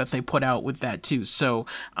video that they put out with that too. So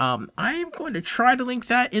I am going to try to link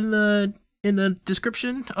that in the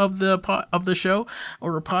description of the show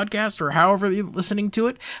or a podcast or however you're listening to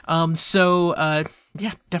it. Yeah,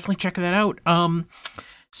 definitely check that out.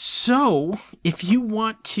 So if you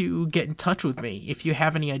want to get in touch with me, if you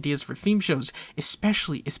have any ideas for theme shows,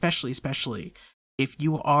 especially if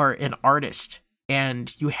you are an artist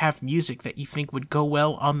and you have music that you think would go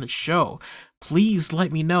well on the show, please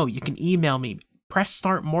let me know. You can email me,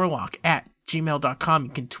 pressstartmorlock@gmail.com.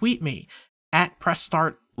 You can tweet me at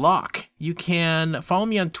pressstartunderscore Lock. You can follow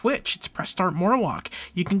me on Twitch. It's Press Start Morlock.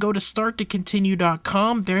 You can go to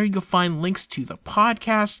starttocontinue.com. There you'll find links to the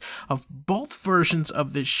podcast of both versions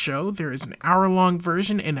of this show. There is an hour-long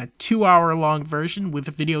version and a 2-hour-long version with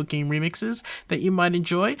video game remixes that you might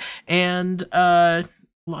enjoy. And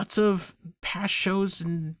lots of past shows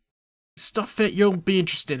and stuff that you'll be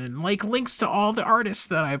interested in, like links to all the artists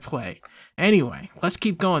that I play. Anyway, let's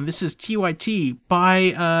keep going. This is TYT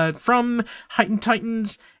by from Heightened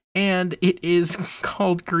Titans, and it is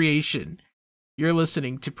called Creation. You're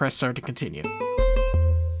listening to Press Start to Continue.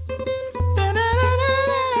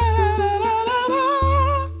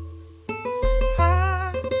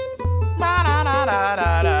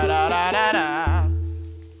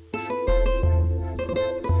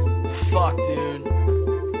 Fuck, dude.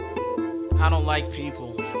 I don't like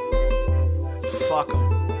people. Fuck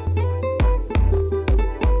them.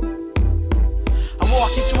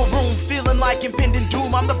 Walk into a room feeling like impending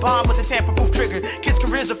doom. I'm the bomb with a tamper-proof trigger. Kids'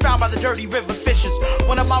 careers are found by the dirty river fishes.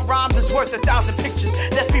 One of my rhymes is worth 1,000 pictures.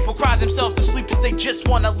 Deaf people cry themselves to sleep because they just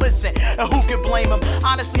want to listen. And who can blame them?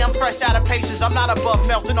 Honestly, I'm fresh out of patience. I'm not above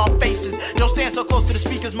melting on faces. Don't stand so close to the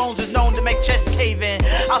speakers. Moans is known to make chests cave in.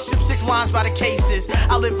 I'll ship sick lines by the cases.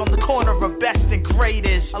 I live on the corner of best and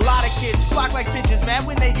greatest. A lot of kids flock like pigeons, man,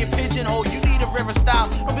 when they get pigeonholed. You need a river style.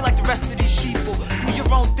 Don't be like the rest of these sheeple. Do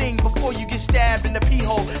your own thing before you get stabbed in the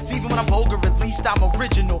pee-hole. So even when I'm vulgar, at least I'm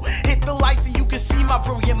original. Hit the lights so you can see my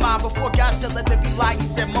brilliant mind. Before God said let there be light, he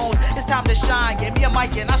said moans, it's time to shine. Gave me a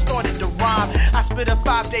mic and I started to rhyme. I spit a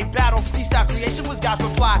 5-day battle, freestyle creation was God's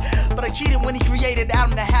reply. But I cheated when he created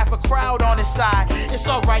Adam to have a crowd on his side. It's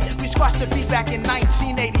alright, we squashed the beat back in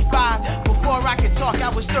 1985. Before I could talk,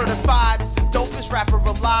 I was certified as the dopest rapper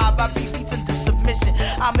alive. I beat beats into submission.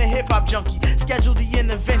 I'm a hip-hop junkie, schedule the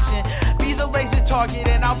intervention. Be the laser target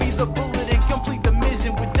and I'll be the bullet and complete the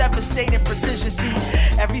mission with devastating precision.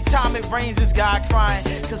 See, every time it rains it's God crying,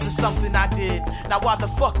 cause it's something I did. Now why the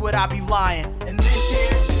fuck would I be lying? And this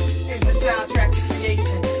here is the soundtrack to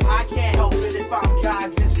creation. I can't help it if I'm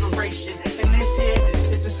God's inspiration. And this here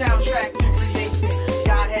is the soundtrack to creation.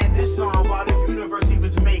 God had this song while the universe he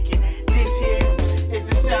was making. This here is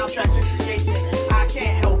the soundtrack to creation. I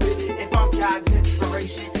can't help it if I'm God's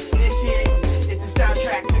inspiration. This here is the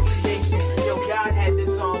soundtrack to creation. Yo, God had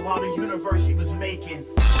this song while the universe he was making.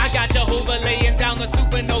 I got Jehovah laying down the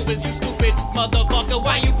supernovas, you stupid motherfucker.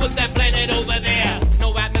 Why you put that planet over there?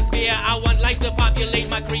 No atmosphere, I want life to populate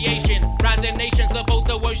my creation. Rising nations supposed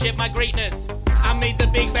to worship my greatness. I made the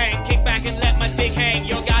Big Bang, kick back and let my dick hang.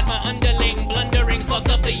 Your God, my underling, blundering, fuck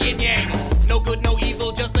up the yin-yang. No good, no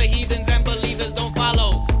evil, just the heathens and believers don't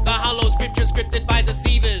follow the hollow scripture scripted by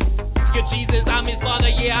deceivers. Your Jesus, I'm his father,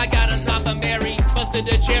 yeah, I got on top of Mary. Busted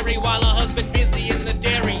a cherry while her husband busy in the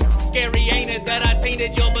dairy. Scary, ain't it, that I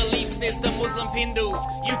tainted your belief system? Muslims, Hindus,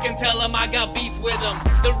 you can tell them I got beef with them.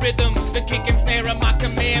 The rhythm, the kick and snare of my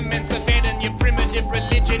commandments. Abandon your primitive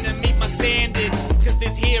religion and meet my standards. Cause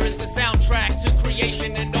this here is the soundtrack to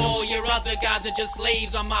creation, and all your other gods are just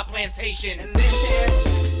slaves on my plantation. And this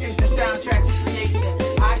here is the soundtrack to creation.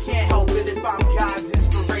 I can't help it if I'm God's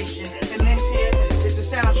inspiration. And this here is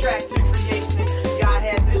the soundtrack to creation. God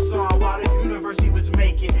had this song while the universe he was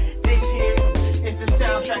making. This here is the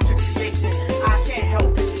soundtrack to creation. I can't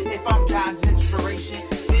help it if I'm God's inspiration.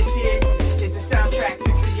 This here is the soundtrack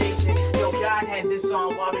to creation. Yo, God had this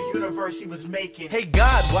song while the universe he was making. Hey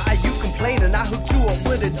God, why are you complaining? I hooked you up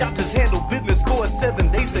with a job, just handle business for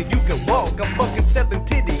 7 days, then you can walk. I'm fucking 7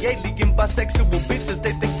 titty, alien bisexual bitches.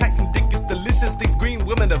 They think Titan dick is delicious, these green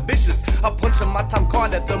women are vicious. I punch on my time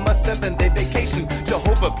card after my 7-day vacation.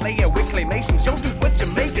 Jehovah playing with claymations, yo dude, what you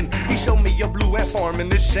making? He showed me a blue ant farm in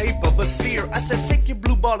the shape of a sphere. I said take your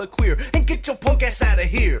blue ball of queer and get your punk ass out of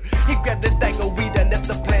here. He grabbed this bag of weed and left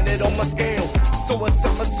the planet on my scale. So I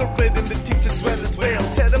set my circlet in the teacher's dwell as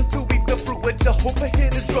well. Tell them to eat the fruit with Jehovah,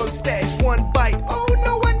 hit his drug stash. One bite, oh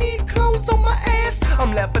no, I need clothes on my ass.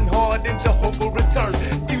 I'm laughing hard and Jehovah returned.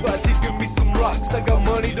 DYT give me some rocks, I got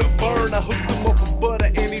money to burn. I hooked him up with butter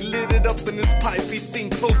and he lit it up in his pipe. He seen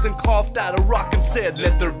close and coughed out a rock and said,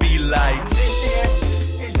 let there be light. This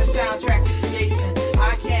here is the soundtrack to creation.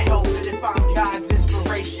 I can't help it if I'm God's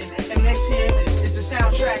inspiration. And this here is the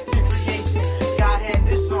soundtrack to creation. God had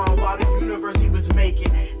this song while the universe he was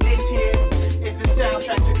making. This here is the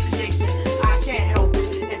soundtrack to creation. I can't help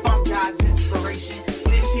it if I'm God's inspiration.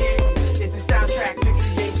 This here is the soundtrack to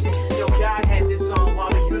creation. Yo, God had this song while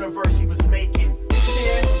the universe he was making. This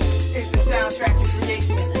here is the soundtrack to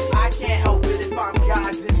creation. I can't help it if I'm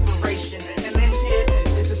God's inspiration. And this here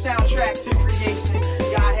is the soundtrack to creation.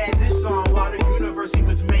 God had this song while the universe he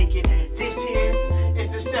was making. This here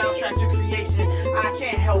creation. I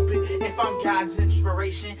can't help it if I'm God's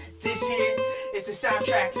inspiration. This here is the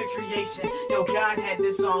soundtrack to creation. Yo, God had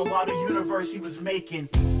this on while the universe he was making.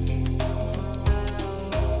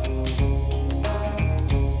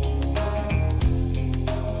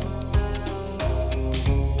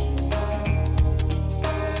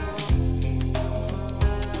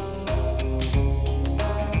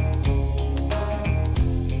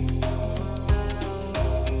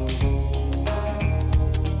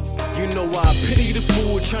 You know I pity the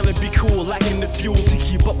fool trying to be cool, lacking the fuel to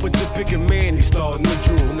keep up with the bigger man who's starting to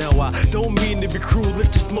drool. Now I don't mean to be cruel, it's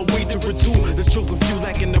just my way to retool the chosen few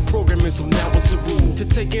lacking the programming, so now it's a rule to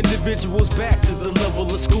take individuals back to the level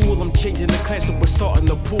of school. I'm changing the class and we're starting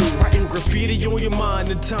to pool, writing graffiti on your mind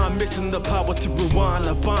and time, missing the power to rewind.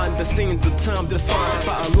 I bind the scenes of time defined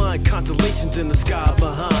by a line, constellations in the sky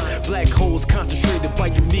behind, black holes concentrated by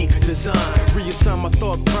unique design. Reassign my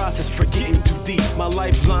thought process for getting too deep. My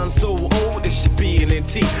lifeline so old, it should be an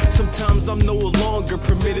NT. Sometimes I'm no longer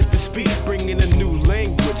permitted to speak, bringing a new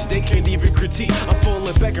language they can't even critique. I'm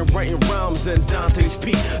falling back and writing rhymes and Dante's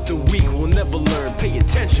Peak. The weak will never learn, pay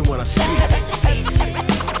attention when I speak.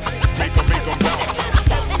 Make 'em bounce.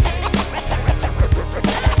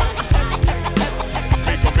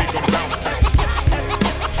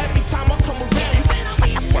 Every time I come around,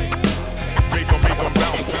 make 'em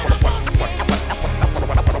bounce.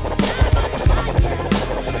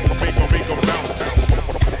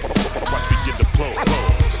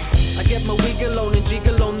 I get my wiggle on and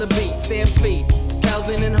jiggle on the beat. Stand feet,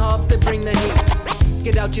 Calvin and Hobbes, they bring the heat.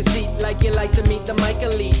 Get out your seat like you like to meet the mic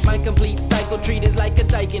elite. My complete cycle treat is like a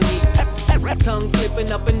Daikin heat. Tongue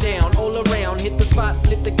flipping up and down, all around. Hit the spot,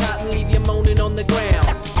 flip the cotton, leave you moaning on the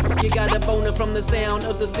ground. You got a boner from the sound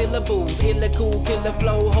of the syllables. Illa cool, killer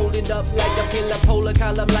flow, hold it up like a pillar. Polar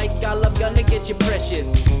column like I'm gonna get you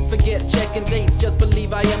precious. Forget checking dates, just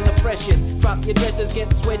believe I am the freshest. Drop your dresses,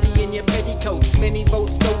 get sweaty in your petticoat. Many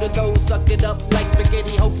votes go to those, suck it up like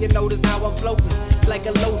spaghetti. Hope you notice how I'm floating like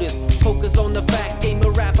a lotus. Focus on the fact, game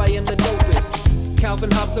of rap, I am the dopest.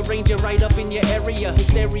 Calvin Hobbes, the ranger right up in your area.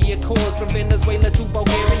 Hysteria cause from Venezuela to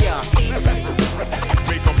Bulgaria. Make 'em bounce.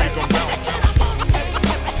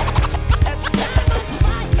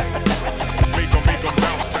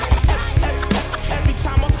 Every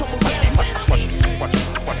time I come around,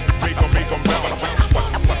 make 'em bounce.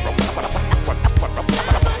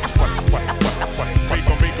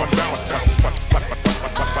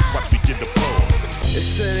 Watch me get the flow.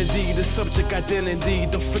 Insanity, the subject identity.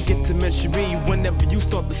 Don't forget to mention me whenever you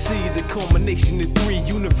start to see the culmination of 3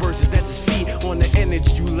 universes that just feed on the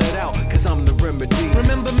energy you let out, cause I'm the remedy.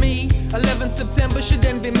 Remember me? 11 September should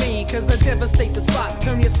envy me, cause I devastate the spot,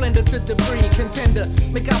 turn your splendor to debris. Contender,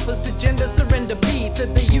 make opposite gender, surrender P to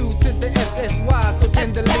the U to the SSY, so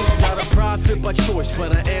tenderly. Not a prophet by choice,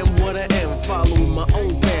 but I am what I am. Following my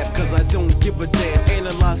own path, cause I don't give a damn.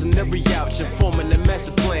 Analyzing every option, forming a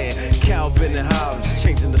master plan. Calvin and Hobbes,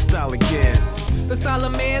 changing the style again. The style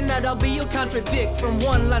of man that I'll be, you'll contradict. From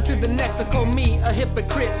one line to the next, I call me a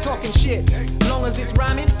hypocrite, talking shit. Long as it's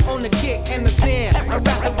rhyming on the kick and the snare, I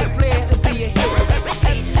rap it with flair, it'll be a hit.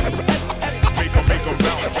 Make 'em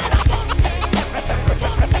bounce.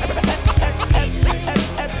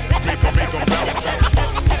 Make 'em bounce.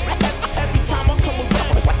 Every time I come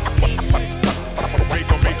around, make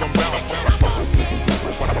 'em bounce.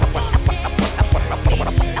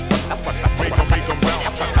 Make 'em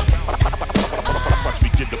bounce. Watch me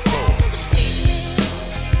get the flow.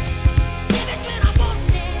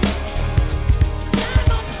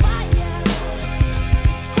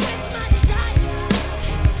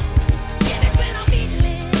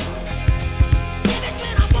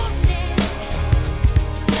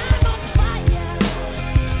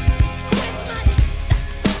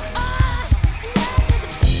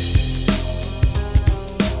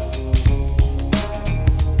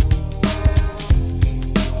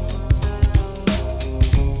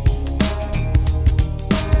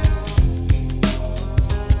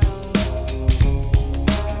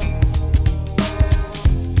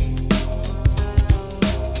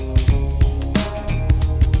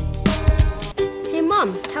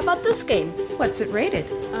 This game. What's it rated?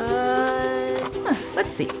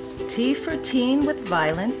 Let's see. T for teen with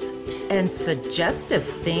violence and suggestive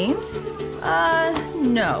themes?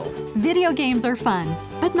 No. Video games are fun,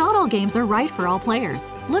 but not all games are right for all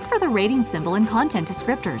players. Look for the rating symbol in content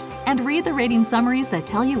descriptors and read the rating summaries that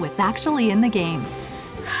tell you what's actually in the game.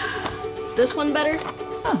 This one better?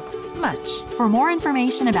 Much. For more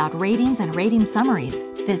information about ratings and rating summaries,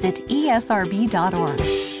 visit esrb.org.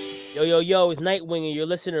 Yo, it's Nightwing, and you're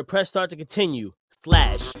listening to Press Start to Continue.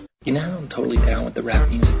 Slash. You know, I'm totally down with the rap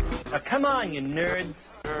music. Come on, you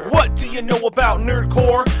nerds. What do you know about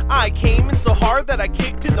nerdcore? I came in so hard that I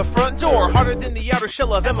kicked in the front door. Harder than the outer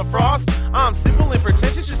shell of Emma Frost. I'm simple and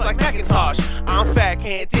pretentious just like Macintosh. I'm fat,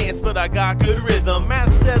 can't dance, but I got good rhythm.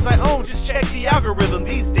 Math says I own, just check the algorithm.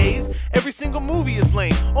 These days, every single movie is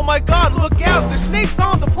lame. Oh my god, look out, there's snakes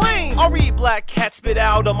on the plane. I'll read Black Cat spit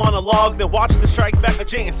out a monologue, then watch the Strike Back of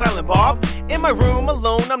Jay and Silent Bob. In my room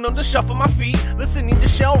alone, I'm known to shuffle my feet, listening to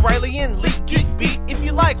Shell Riley and Leak Geek Beat. If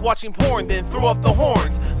you like watching porn, then throw up the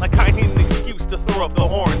horns. Like I need an excuse to throw up the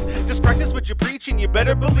horns. Just practice what you preach and you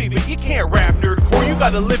better believe it. You can't rap nerdcore, you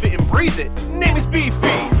gotta live it and breathe it. Name is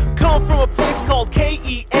Beefy, come from a place called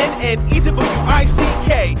Kennewick.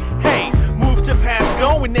 Hey, moved to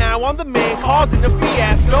Pasco and now I'm the man causing a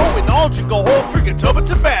fiasco. And I'll drink a whole freaking tub of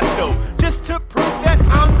Tabasco just to prove that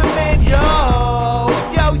I'm the man. Yo.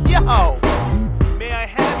 May I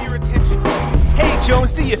have your attention, please? Hey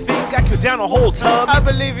Jones, do you think I could down a whole tub? I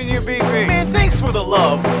believe in you, Beefy. Man, thanks for the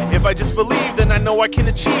love. If I just believe, then I know I can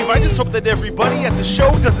achieve. I just hope that everybody at the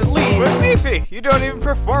show doesn't leave. But Beefy, you don't even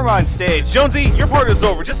perform on stage. Jonesy, your part is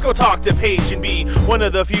over. Just go talk to Paige and be one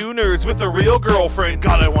of the few nerds with a real girlfriend.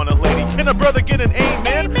 God, I want a lady. Can a brother get an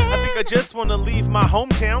amen? I think I just want to leave my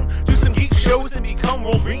hometown, do some geek shows and become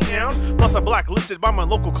world renowned. Plus, I'm blacklisted by my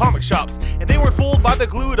local comic shops, and they were fooled by the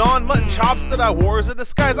glued-on mutton chops that I wore as a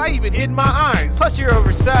disguise. I even hid my eyes. Plus, you're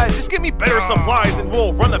oversized. Just give me better supplies and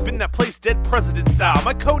we'll run up in that place dead president style.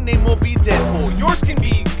 My code name will be Deadpool. Yours can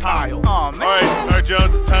be Kyle. Aw, man. All right,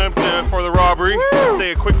 Jones, it's time for the robbery. Let's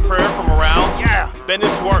say a quick prayer for morale. Yeah.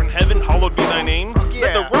 Bendis, who art in heaven, hallowed be thy name. Yeah.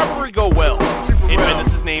 Let the robbery go well. In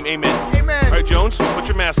Bendis' name, amen. Amen. All right, Jones, put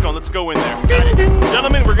your mask on. Let's go in there.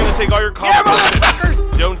 Gentlemen, we're going to take all your comic books.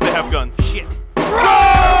 Motherfuckers. Jones, they have guns. Shit.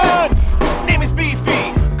 Run! Name is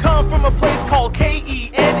Beefy. Come from a place called Kennewick.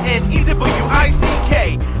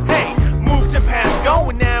 Hey, moved to Pasco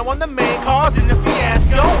and now I'm the man causing the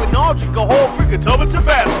fiasco. And I'll drink a whole freaking tub of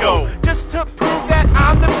Tabasco just to prove that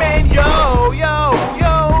I'm the man. Yo.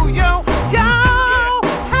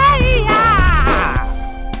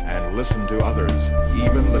 Hey, and listen to others,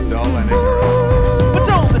 even the dull and ignorant. But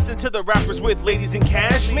don't listen to the rappers with ladies in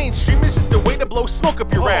cash. Mainstream is just a way to blow smoke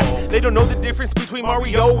up your ass. They don't know the difference between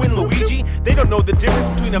Mario and Luigi. They don't know the difference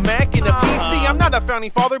between a Mac and a PC. I'm not a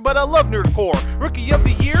founding father, but I love nerdcore. Rookie of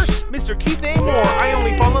the year, Mr. Keith A. Moore. I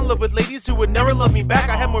only fall in love with ladies who would never love me back.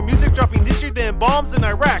 I have more music dropping this year than bombs in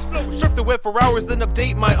Iraq. Surf the web for hours, then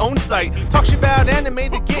update my own site. Talk shit about anime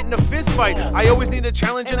to get in a fist fight. I always need a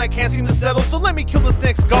challenge and I can't seem to settle. So let me kill this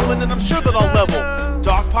next goblin and I'm sure that I'll level.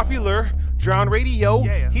 Doc Popular, Drown Radio,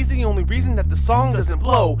 he's the only reason that the song doesn't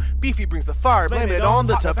blow. Beefy brings the fire, blame it on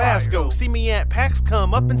the Tabasco. See me at PAX,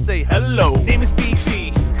 come up and say hello. Name is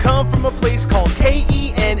Beefy, come from a place called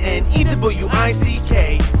Kennewick.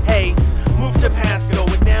 Hey, moved to Pasco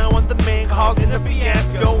and now I'm the man causing a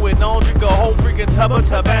fiasco. And I'll drink a whole freaking tub of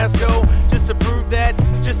Tabasco just to prove that,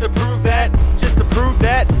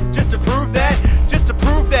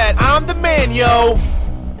 I'm the man, yo.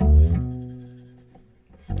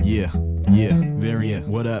 Yeah, variant,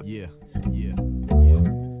 what up? Yeah.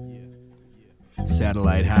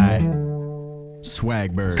 Satellite high,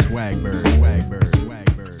 Swagbird.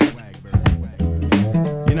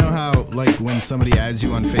 You know how, like, when somebody adds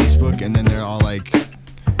you on Facebook and then they're all like,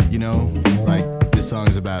 you know, like, this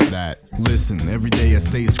song's about that. Listen, every day I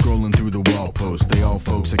stay scrolling through the wall posts. They all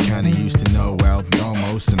folks I kinda used to know, well,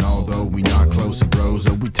 almost. And although we not closer bros,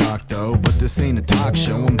 or we talk though, but this ain't a talk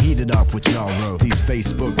show, I'm heated off what y'all wrote. These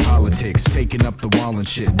Facebook politics, taking up the wall and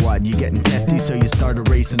shit. What, you getting testy so you start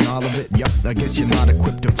erasing all of it? Yup, I guess you're not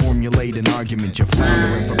equipped to formulate an argument. You're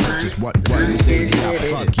floundering for purchase, what, you say the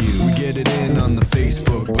opposite. Fuck you, we get it in on the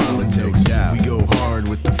Facebook politics. Yeah, we go hard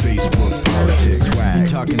with the Facebook politics. Swag, you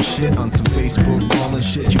talking shit on some Facebook ballin'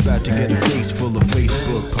 shit, you about to get a face full of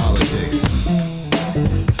Facebook politics.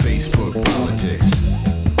 Facebook politics.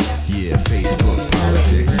 Yeah, Facebook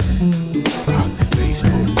politics.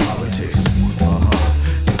 Facebook politics.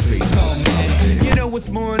 So Facebook politics. You know what's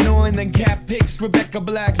more annoying than cat pics, Rebecca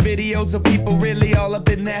Black videos of people really all up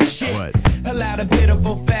in that shit? What? A lot of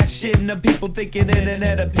pitiful fat shit and the people thinking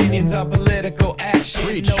internet opinions are political action.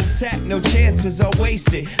 Preach. No tact, no chances are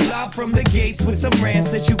wasted. Live from the gates with some rants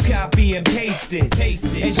that you copy and pasted.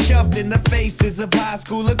 And shoved in the faces of high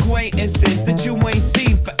school acquaintances that you ain't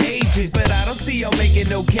seen for ages. But I don't see y'all making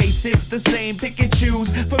no case. It's the same pick and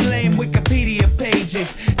choose from lame Wikipedia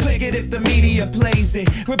pages. Click it if the media plays it.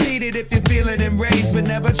 Repeat it if you're feeling enraged, but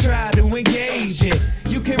never try to engage it.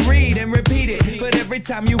 You can read and repeat it, but every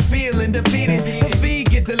time you feeling defeated, the feed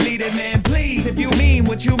get deleted, man. Please, if you mean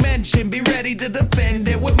what you mentioned, be ready to defend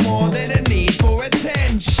it with more than a need for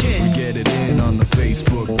attention. We get it in on the Facebook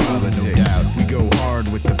Facebook politics. No doubt. We go hard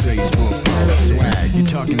with the Facebook politics. Swag, you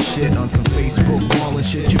talking shit on some Facebook wall and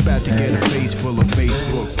shit. You about to get a face full of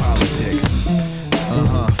Facebook politics.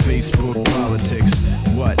 Facebook politics.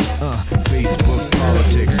 What? Facebook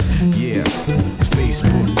politics. Yeah,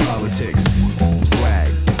 Facebook politics. Swag,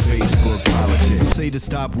 Facebook politics. Say to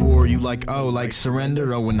stop war, you like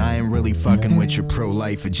surrender. Oh, and I am really fucking with your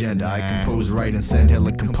pro-life agenda. I compose, write, and send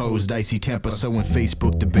hella composed, icy temper. So in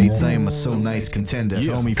Facebook debates, I am a so nice contender.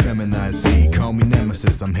 Call me feminized, call me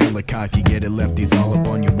nemesis. I'm hella cocky, get it lefties all up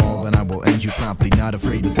on your wall, and I will end you promptly. Not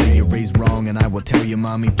afraid to say you're raised wrong, and I will tell your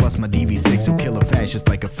mommy. Plus my DV6 will kill a fascist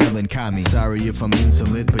like a felon commie. Sorry if I'm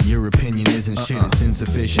insolent, but your opinion isn't shit. It's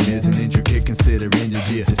insufficient, isn't intricate, consider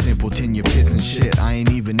indigent. It's a simpleton, you're pissing shit. I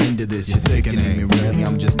ain't even into this, you're sickening me really.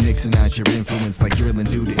 I'm just nixing out your influence like drilling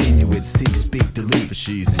due to Inuits. Seek, speak, delete. For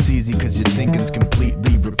she's it's easy cause your thinking's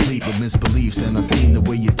completely replete with misbeliefs. And I seen the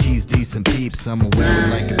way you tease decent peeps. I'ma wear it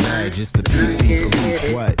like a badge, it's the PC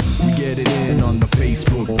police. What? We get it in on the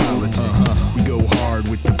Facebook politics. We go hard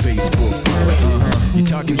with the Facebook politics. You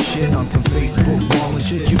talking shit on some Facebook wall and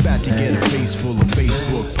shit. You about to get a face full of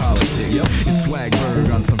Facebook politics. It's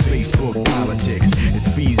Swagberg on some Facebook politics. It's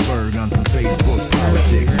Feesberg on some Facebook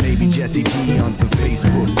politics. Maybe Jesse D on some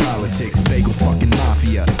Facebook politics. Bagel fucking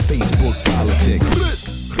mafia, Facebook politics.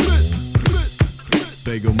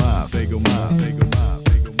 Bagel mob, bagel mob, bagel mob,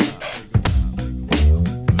 bagel mob.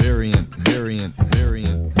 Variant.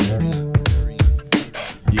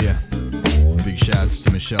 Yeah. Big shouts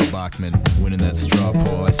to Michelle Bachmann winning that straw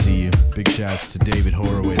poll. I see you. Big shouts to David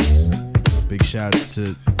Horowitz. Big shouts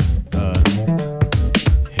to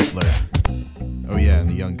Hitler. Oh yeah, and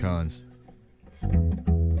the Young Cons.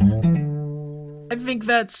 I think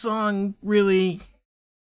that song really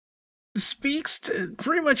speaks to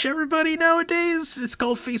pretty much everybody nowadays. It's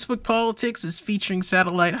called Facebook Politics. It's featuring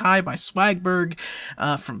Satellite High by Swagberg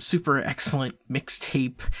from Super Excellent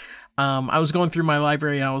Mixtape. I was going through my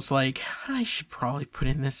library and I was like, I should probably put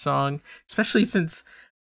in this song, especially since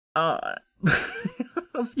a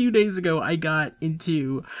few days ago I got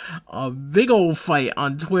into a big old fight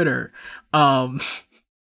on Twitter.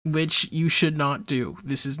 Which you should not do.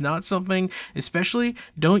 This is not something, especially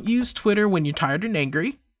don't use Twitter when you're tired and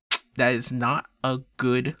angry. That is not a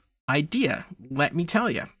good idea, let me tell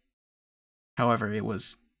you. However,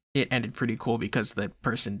 it ended pretty cool because the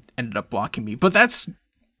person ended up blocking me, but that's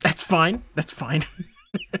fine. That's fine.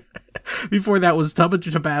 Before that was Tub of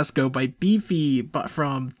Tabasco by Beefy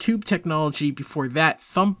from Tube Technology. Before that,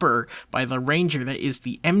 Thumper by The Ranger. That is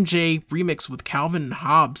the MJ remix with Calvin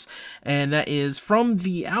Hobbs. And that is from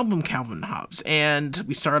the album Calvin Hobbs. And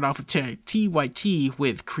we started off with TYT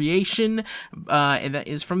with Creation. And that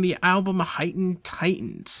is from the album Heightened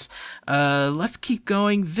Titans. Let's keep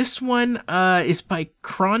going. This one is by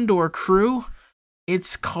Krondor Crew.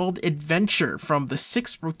 It's called Adventure from the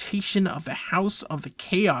 6th rotation of the House of the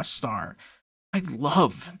Chaos Star. I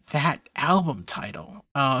love that album title.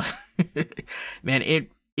 Man,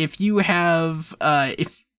 if you have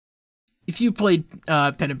if you played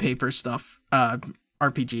pen and paper stuff,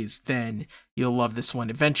 RPGs, then you'll love this one.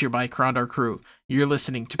 Adventure by Krondor Crew. You're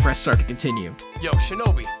listening to Press Start to continue. Yo,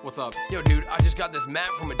 Shinobi. What's up? Yo, dude, I just got this map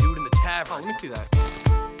from a dude in the tavern. Oh, let me see that.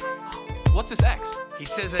 What's this X? He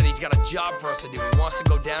says that he's got a job for us to do. He wants to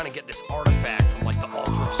go down and get this artifact from like the altar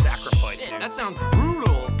of sacrifice, dude. That sounds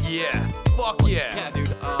brutal. Yeah. Fuck yeah. Yeah,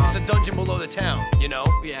 dude. It's a dungeon below the town, you know?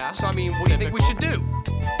 Yeah. So I mean, what do you think we should do?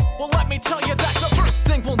 Well, let me tell you that the first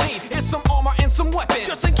thing we'll need is some armor and some weapons.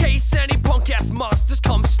 Just in case any punk-ass monsters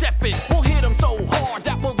come stepping. We'll hit them so hard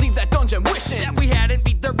that we'll leave that dungeon wishing that we hadn't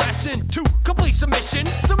beat their ass into complete submission.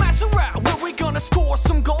 So ask around, where we gonna score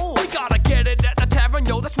some gold? We gotta get it at the tavern,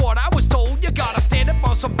 yo, that's what I was told. You gotta stand up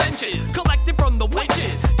on some benches, collecting from the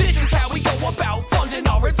witches. This is how we go about funding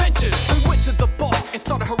our adventures. We went to the bar and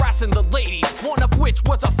started harassing the ladies, one of which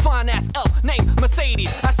was a fine-ass elf named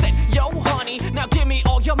Mercedes. I said, yo, honey, now give me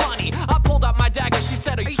all your money. I pulled out my dagger, she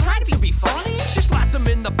said, are you trying to be funny? She slapped him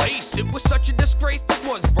in the face, it was such a disgrace. This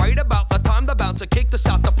was right about the time the bouncer kicked us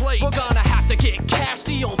out the place. We're gonna have to get cash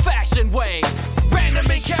the old-fashioned way. Random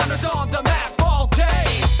encounters on the map all day.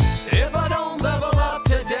 If I don't level up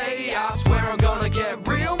today, I swear I'm gonna get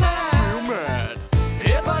real mad.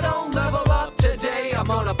 If I don't level up today, I'm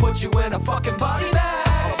gonna put you in a fucking body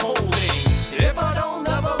bag. Holding. If I don't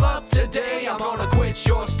level up today, I'm gonna quit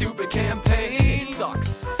your stupid campaign. It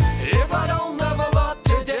sucks. If I don't level up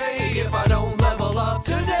today, if I don't level up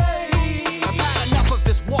today. I've had enough of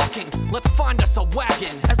this walking, let's find us a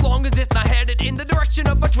wagon. As long as it's not headed in the direction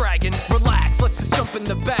of a dragon. Relax, let's just jump in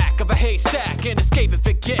the back of a haystack and escape if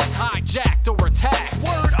it gets hijacked or attacked.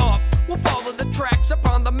 Word up, we'll follow the tracks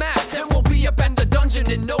upon the map. Then we'll be up in the dungeon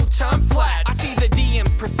dungeon in no time flat. I see the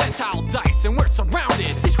DM's percentile dice and we're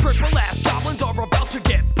surrounded. These cripple ass goblins are about to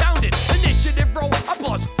get pounded. Initiative roll,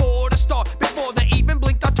 applause for the start. Before they even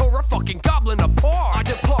blinked, I tore a fucking goblin apart. I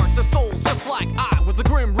depart the souls just like I was the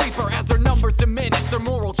Grim Reaper. As their numbers diminish, their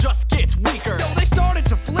moral just gets weaker. No, they started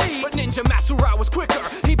to flee, but Ninja Masura was quicker.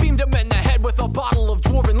 He beamed them in the head with a bottle of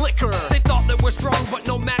dwarven liquor. They thought they were strong, but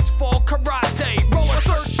no match for karate. Roll a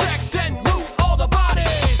search check, then loot all the bodies.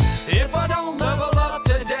 If I don't level up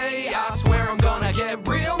today, I swear I'm gonna get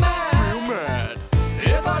real mad.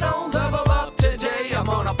 If I don't level up today, I'm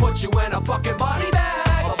gonna put you in a fucking body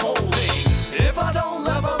bag of holding. If I don't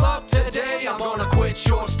level up today, I'm gonna quit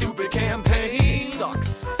your stupid campaign.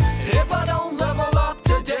 Sucks. If I don't level up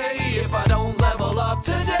today, if I don't level up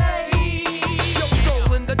today. Yo,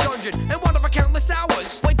 soul in the dungeon, and one of our countless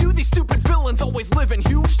hours. Why do these stupid villains always live in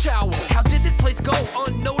huge towers? How did this place go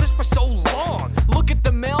unnoticed for so long? Look at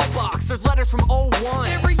the mailbox, there's letters from 01.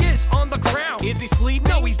 There he is, on the ground. Is he sleeping?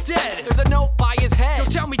 No, he's dead. There's a note by his head. Yo,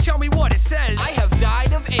 tell me what it says. I have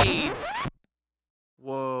died of AIDS.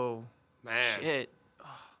 Whoa. Man. Shit.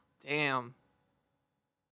 Oh, damn.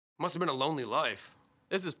 Must have been a lonely life.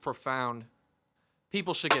 This is profound.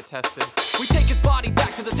 People should get tested. We take his body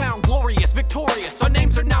back to the town, glorious, victorious. Our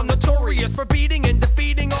names are now notorious for beating and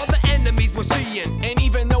defeating all the enemies we're seeing. And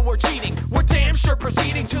even though we're cheating, we're damn sure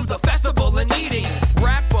proceeding to the festival and eating.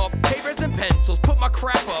 Wrap up, papers and pencils, put my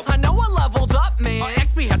crap up. I know I leveled up, man. Our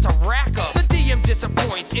XP had to rack up. The DM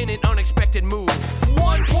disappoints in an unexpected move.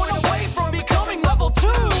 1 point away from becoming level 2.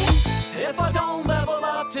 If I don't level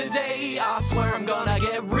up today, I swear I'm gonna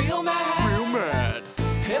get real mad. Real mad.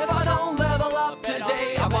 If I don't level up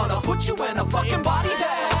today, I'm gonna put you in a fucking body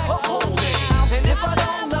bag of holding. And if I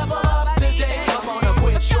don't level up today, I'm gonna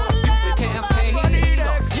quit your stupid campaign. It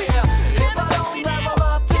sucks. Yeah. If I don't level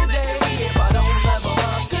up today, if I don't level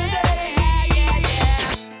up today,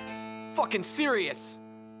 fucking serious.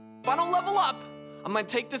 If I don't level up, I'm gonna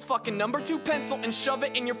take this fucking number 2 pencil and shove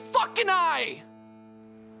it in your fucking eye.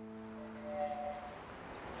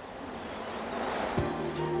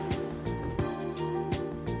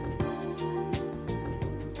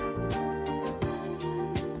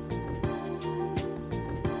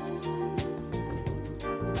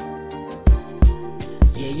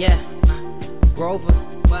 Yeah, Grover.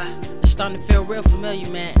 What? It's starting to feel real familiar,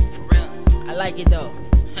 man. For real. I like it though.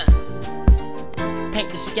 Paint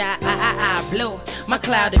the sky, blue. My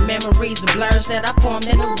clouded memories and blurs that I formed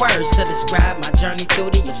into words to describe my journey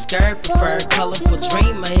through the obscure, preferred colorful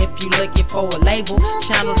dreamer. If you looking for a label,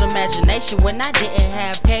 channeled imagination when I didn't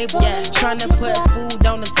have cable. Trying to put food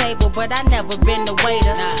on the table, but I never been the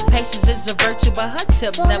waiter. Patience is a virtue, but her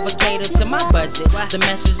tips never cater to my budget. The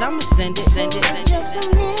message I'ma send it.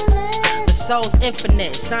 The soul's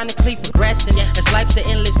infinite, sonically progressing. As life's an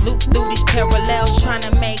endless loop through these parallels, trying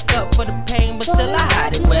to make up for the pain, but still I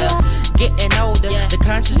hide it well. Getting older, the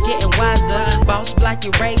conscience getting wiser. Boss black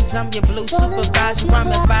and raised, I'm your blue supervisor. I'm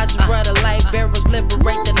advisor of the light bearers,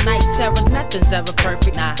 liberate the night terrors. Nothing's ever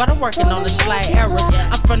perfect, but I'm working on the slight errors.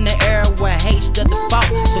 I'm from the era where hate's the default.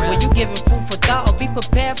 So when you giving food for thought, be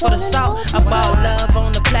prepared for the salt. About love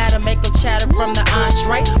on the platter, make them chatter from the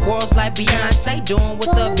entree. Worlds like Beyonce, doing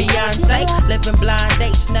with the Beyonce. Living blind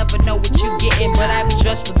dates, never know what you getting, but I be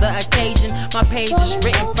dressed for the occasion. My page is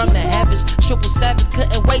written from the heavens. 777s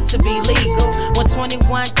couldn't wait to be legal. When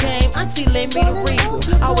 21 came, Auntie lent me the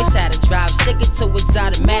Regal. Always had a drive, sticking to it's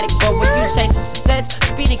automatic. But when you chasing success,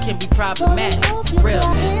 speeding can be problematic. For real,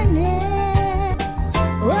 man.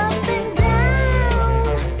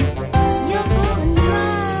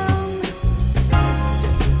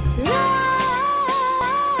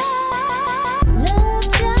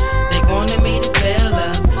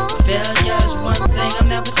 I'm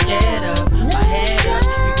never scared of. My head up,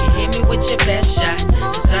 you can hit me with your best shot.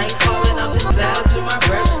 Cause I ain't falling off this cloud till my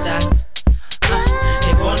breath stop.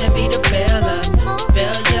 They wanted me to fail up.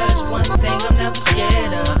 Failure is one thing I'm never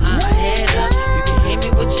scared of. My head up, you can hit me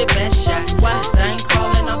with your best shot. Cause I ain't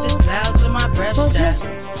falling off this cloud till my breath stop.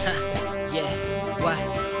 Yeah,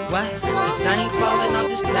 what? Cause I ain't falling off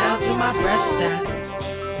this cloud till my breath stop.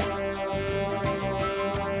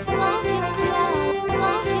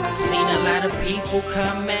 Seen a lot of people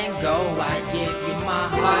come and go. I give you my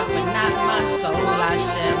heart, but not my soul. I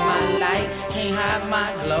share my light, can't hide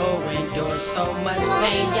my glow. Endure so much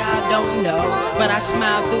pain, y'all don't know. But I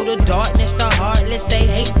smile through the darkness, the heartless, they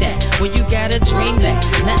hate that. When you got a dream that,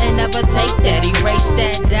 nothing ever take that. Erase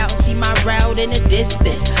that doubt, see my route in the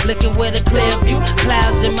distance. Looking with a clear view,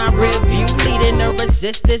 clouds in my rear view. Leading the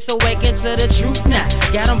resistance, awaken to the truth now.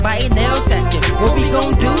 Got them biting nails, asking what we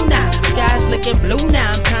gon' do now. Sky's looking blue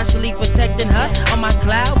now. I'm constantly protecting her on my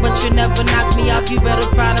cloud, but you never knock me off. You better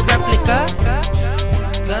find a replica.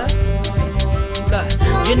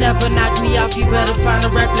 You never knock me off. You better find a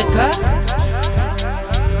replica.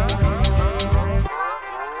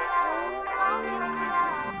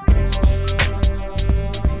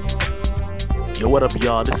 Yo, what up,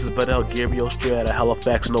 y'all? This is Bedell Gabriel straight out of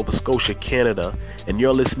Halifax, Nova Scotia, Canada, and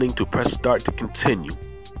you're listening to Press Start to Continue.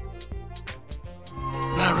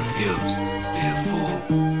 I refuse to be a fool.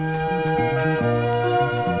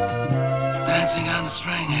 Dancing on the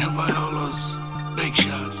string held by all those big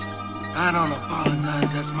shots. I don't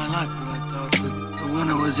apologize, that's my life, but I thought that when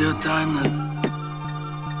it was your time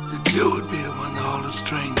that you would be the one to hold the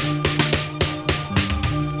string.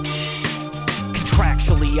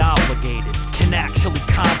 Contractually obligated, can actually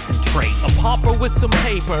concentrate. A pauper with some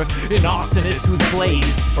paper, an arsonist whose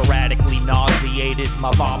blaze sporadically nauseated.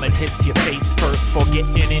 My vomit hits your face first for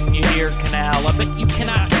getting in your ear canal. I bet you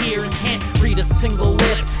cannot hear and can't read a single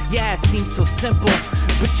lip. Yeah, it seems so simple,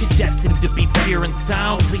 but you're destined to be fear and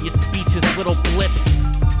sound till your speech is little blips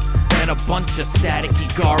and a bunch of staticky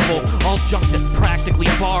garble, all junk that's practically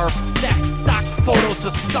barf. Stack stock photos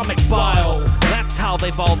of stomach bile. That's how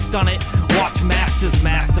they've all done it. Watch masters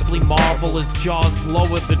masterfully marvel as jaws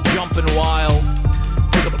lower the jumping wild,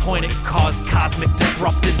 to the point it caused cosmic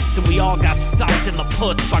disruptance, and we all got socked in the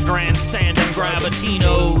puss by grandstanding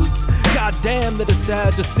gravitinos. God damn that it's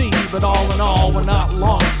sad to see, but all in all, we're not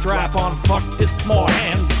long strap-on fucked. It's more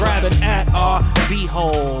hands grabbing at our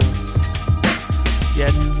beeholes.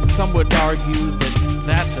 Yet some would argue that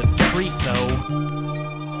that's a treat, though.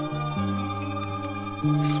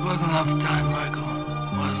 This wasn't enough time, Michael.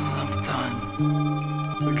 Wasn't enough time.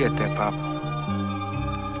 We'll get there, Pop.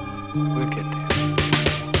 We'll get there.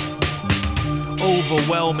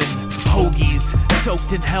 Overwhelming hoagies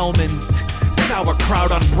soaked in Hellmann's.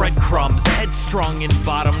 Sauerkraut on breadcrumbs, headstrong and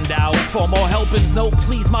bottomed out. For more helpings, no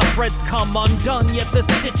please, my threads come undone. Yet the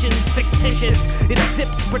stitching's fictitious. It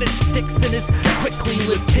zips, but it sticks and is quickly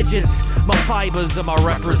litigious. My fibers are my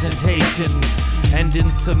representation. And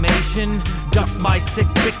in summation, duck my sick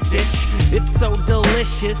bick ditch. It's so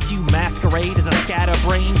delicious, you masquerade as a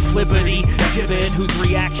scatterbrain flippity gibbet whose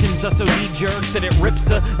reactions are so knee-jerk that it rips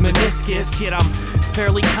a meniscus. Yet I'm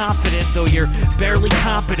fairly confident, though you're barely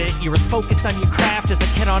competent. You're as focused on your craft as a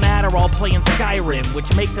kid on Adderall playing Skyrim,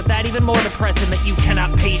 which makes it that even more depressing that you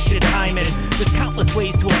cannot pace your time. And there's countless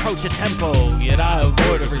ways to approach a tempo, yet I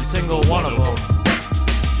avoid every single one of them.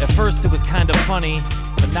 At first it was kind of funny,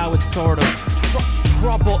 but now it's sort of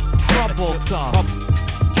troublesome.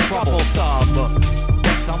 Troublesome.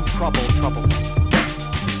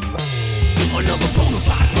 Another bona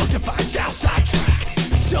fide, fructified Southside track.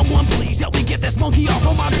 Someone please help me get this monkey off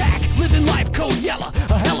on my back. Living life code yella,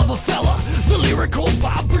 a hell of a fella. The lyrical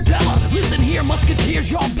Bob Berdella. Listen here, musketeers,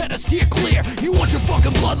 y'all better steer clear. You want your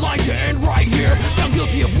fucking bloodline to end right here. Found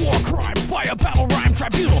guilty of war crimes by a battle rhyme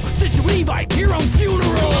tribunal. Sent you Evite to your own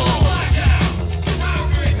funeral.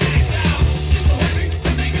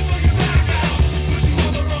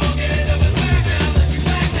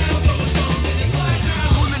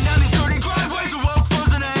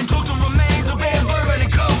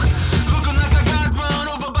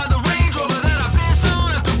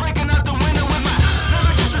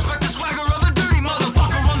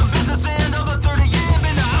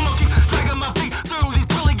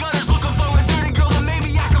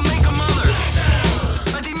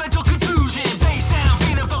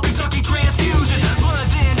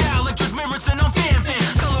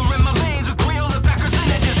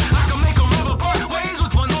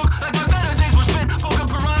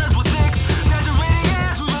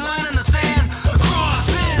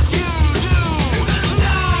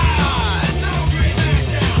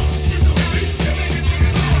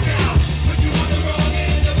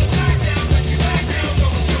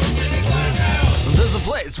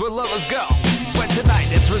 Where lovers go, where tonight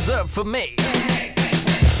it's reserved for me.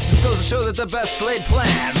 Just goes to show that the best laid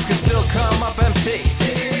plans can still come up empty.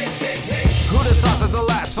 Who'd have thought that the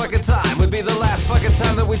last fucking time would be the last fucking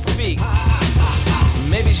time that we'd speak?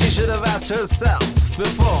 Maybe she should have asked herself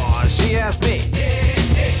before she asked me.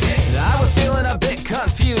 I was feeling a bit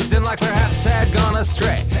confused and like perhaps had gone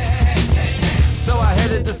astray. So I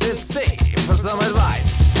headed to Cincy for some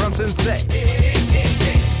advice from Sensei.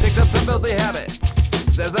 Picked up some filthy habits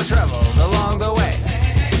as I traveled along the way.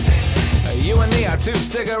 You and me are two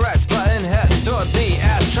cigarettes butting heads toward the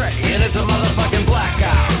ashtray, and it's a motherfucking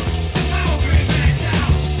blackout.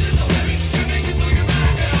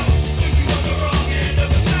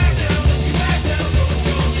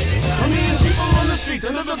 Me and people on the street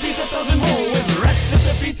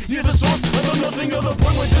Sing of the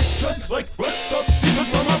point with distress, like wet stuff seeping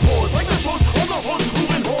from my pores. Like the source of the horse,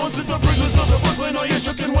 moving horns. Since the bridge was built to Brooklyn, are you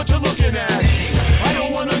shook in what you're looking at? I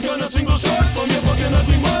don't wanna gun a single shot from your fucking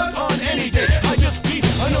ugly mug on any day. I just beat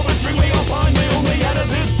an open freeway, I'll find my own way out of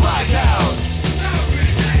this blackout.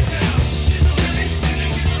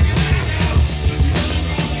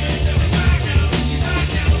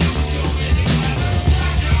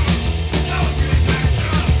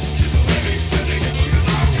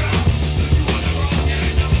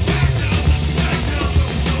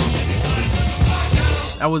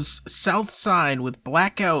 That was Southside with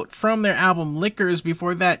Blackout from their album Liquors.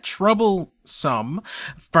 Before that, Troublesome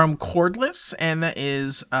from Cordless, and that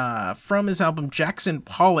is from his album Jackson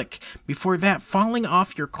Pollock. Before that, Falling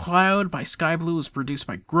Off Your Cloud by Sky Blue was produced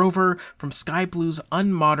by Grover from Sky Blue's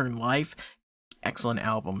Unmodern Life. Excellent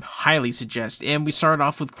album, highly suggest. And we started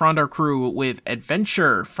off with Krondor Crew with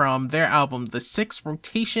Adventure from their album The Sixth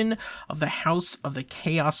Rotation of the House of the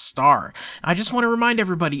Chaos Star. I just want to remind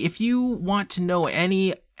everybody, if you want to know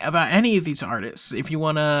about any of these artists, if you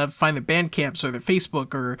want to find their Bandcamps or their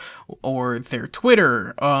Facebook or their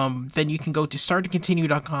Twitter, then you can go to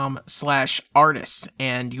starttocontinue.com/artists,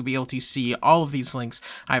 and you'll be able to see all of these links.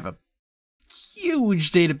 I have a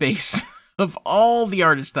huge database of all the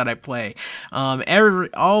artists that I play, all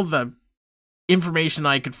the information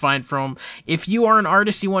I could find from. If you are an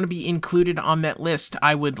artist you want to be included on that list,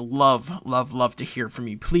 I would love to hear from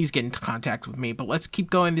you. Please get into contact with me. But let's keep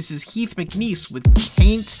going. This is Heath McNeese with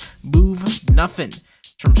Can't Move Nothing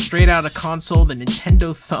from Straight Outta Console, the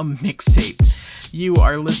Nintendo Thumb mixtape. You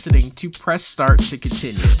are listening to Press Start to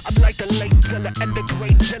Continue. I'm like the late Dilla and the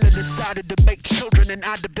great Dilla decided to make children and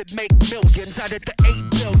out of it make millions. Out of the 8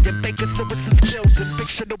 billion, Baker's Lewis's building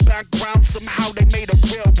fictional background, somehow they made a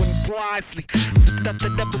real one wisely. So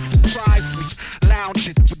nothing ever surprised me.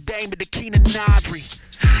 Lounging with Dame and the Keenan Ivory.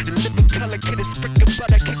 And living color kid is freaking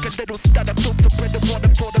butter. Kick a little stutter, filter red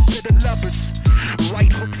water for the bitter lovers.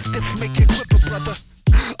 Right hook stiff, make you quiver, brother.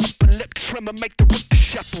 Upper lip trimmer, make the whip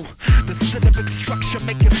shuffle. The syllabic structure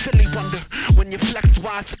make you Philly wonder. When you flex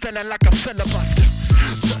wise, feeling like a filibuster.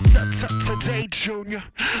 Today, Junior.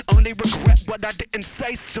 Only regret what I didn't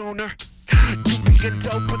say sooner. You being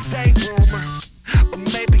dope, but say rumor. Or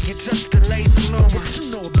maybe you're just a late bloomer. What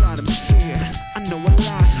you know about him, see it? I know a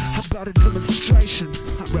lot. How about a demonstration?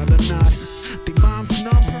 I'd rather not. The mom's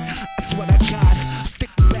number, that's what I got.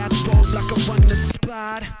 Thick bathrobe like I run the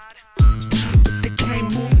spot. They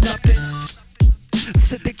can't move nothing.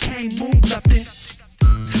 Said they can't move nothing.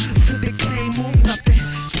 Said they can't move nothing.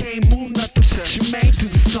 Can't move nothing. But you may do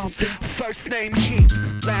something. First name Heath,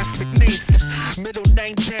 last McNeese. Middle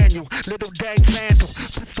name Daniel, little Dave Vandal.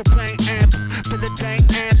 Pistol plain ample, fill a dang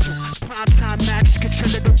anthem. Primetime match, get your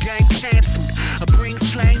little game cancelled. A bring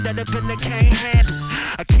slang that a villain can't handle.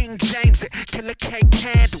 A King James it, killer can't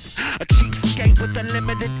handle. A cheapskate with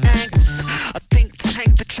unlimited angles. A think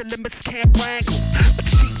tank that your limits can't wrangle. A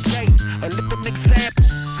cheap date, a living example.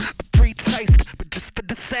 A free taste, but just for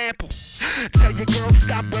the sample. Tell your girl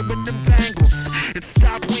stop wearing them bangles. And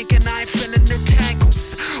stop winking, I ain't feeling the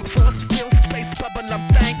tangles. Force field space bubble,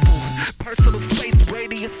 I'm thankful. Personal space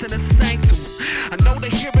radius in a sanctum. I know they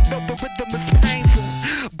hear it over rhythm is painful.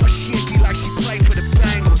 But shaky like she played for the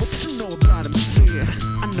Bengals. What you know about him, see it?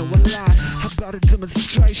 I know a lot. How about a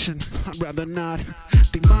demonstration? I'd rather not.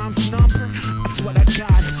 The mom's number, that's what I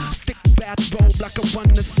got. Thick bathrobe like I run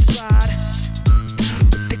the spot.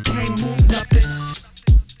 But they can't move nothing.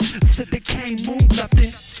 Said they can't move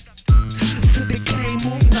nothing. Said they can't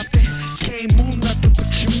move nothing. Can't move nothing, but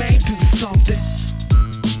you may do something.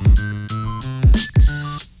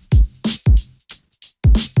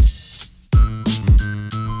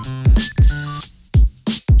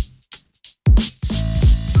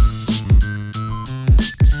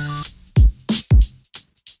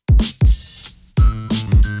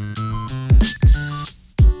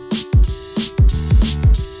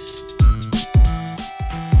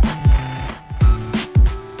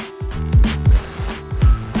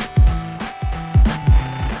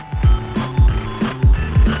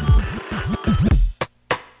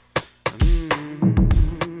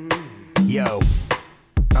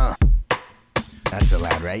 That's so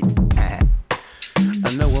loud, right? I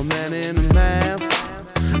know a man in a mask.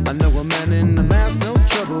 I know a man in a mask knows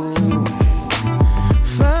trouble.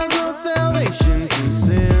 Finds no salvation from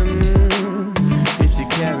sin. If you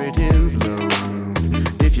carried his load,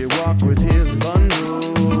 if you walked with his bundle,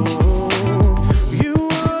 you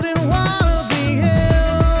wouldn't wanna be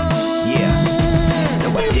him. Yeah. So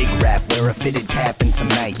I dig rap, wear a fitted cap and some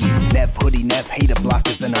Nikes. Neff, hoodie Neff, hater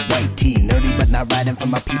blockers and a white tee. Nerdy but not riding for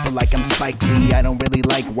my people like I'm Spike Lee. I don't really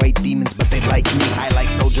like white demons, but they like me. I like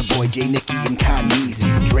Soulja Boy, J. Nicki, and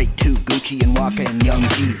Kanye. Drake too, Gucci and Walker and Young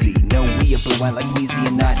Jeezy. No weeaboo, I like Weezy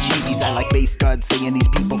and not cheese. I like bass guards saying these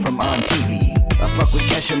people from on TV. I fuck with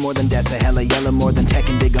Kesha more than Dessa, hella yella more than Tech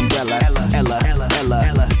and Big Umbrella. Ella.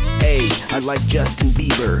 Hey, I like Justin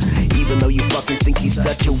Bieber, even though you fuckers think he's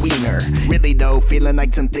such a wiener. Really though, feeling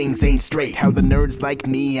like some things ain't straight. How the nerds like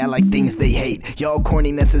me, I like things they hate. Y'all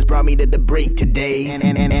corniness has brought me to the break today, and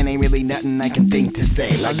ain't really nothing I can think to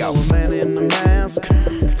say. Like I know a man in a mask.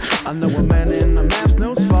 I know a man in a mask,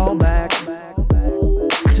 nose fall back.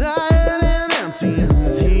 Tired and empty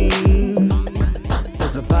is he,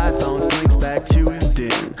 as the python slinks back to his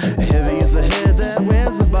dick. Heavy is the head that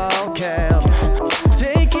wears the ball cap.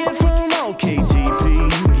 Take it from OKTP,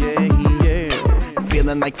 yeah.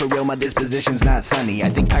 Feeling like for real my disposition's not sunny. I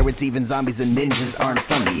think pirates, even zombies and ninjas aren't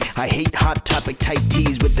funny. I hate hot topic type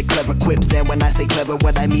teas with the clever quips, and when I say clever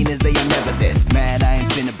what I mean is they are never this. Mad I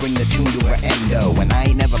ain't finna bring the tune to her endo, and I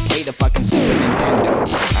ain't never played a fucking Super Nintendo.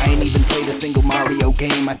 I ain't even played a single Mario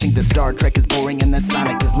game. I think the Star Trek is boring and that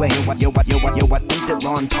Sonic is lame. Yo, I think that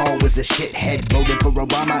Ron Paul was a shithead. Voted for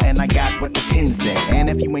Obama and I got what the tin said. And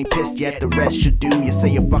if you ain't pissed yet, the rest should do. You say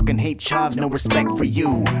you fucking hate Chavs, no respect for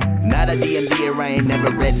you. Not a D&D-er, I ain't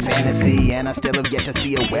never read fantasy, and I still have yet to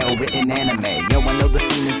see a well-written anime. Yo, I know the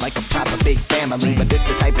scene is like a proper big family, but this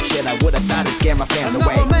the type of shit I would've thought to scare my fans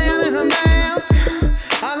away. I know a man in a mask.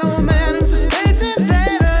 I know a man who's a space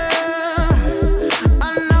invader.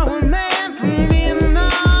 I know a man from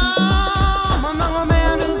Vietnam. I know a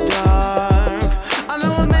man who's dark. I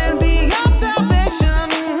know a man beyond salvation.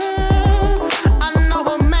 I know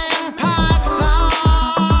a man python.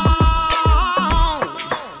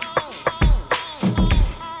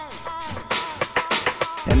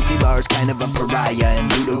 MC Lars kind of a pariah,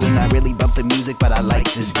 and Ludo and I really bump the music, but I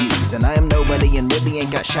likes his views. And I am nobody and really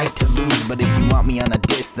ain't got shite to lose, but if you want me on a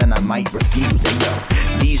diss, then I might refuse. And yo,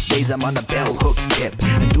 these days I'm on the bell hooks tip,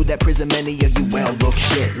 and through that prism many of you well look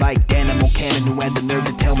shit like Danimal Cannon, who had the nerve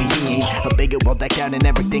to tell me he ain't a bigot, well decked out in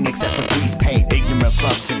everything except for grease paint. Ignorant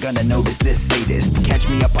fucks are gonna notice this sadist. Catch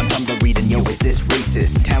me up on Tumblr reading, yo, is this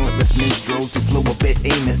racist? Talentless minstrels who flow a bit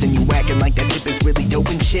aimless, and you acting like that tip is really dope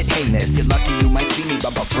and shit heinous. You're lucky you might see me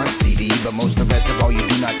bump a front CD, but most the rest of all you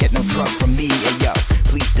do not get no truck from me. Hey yo,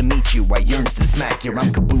 pleased to meet you, I yearns to smack you.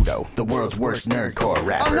 I'm Kabuto, the world's worst nerdcore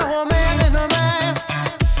rapper. I know a man in a mask.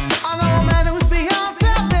 I know a man who's beyond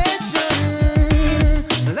salvation.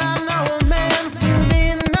 And I know a man from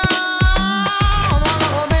Vietnam. I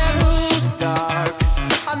know a man who's dark.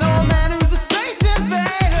 I know a man who's a space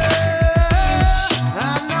invader. I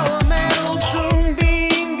know a man who'll soon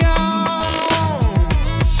be gone.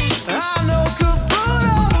 I know Kabuto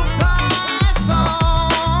the python.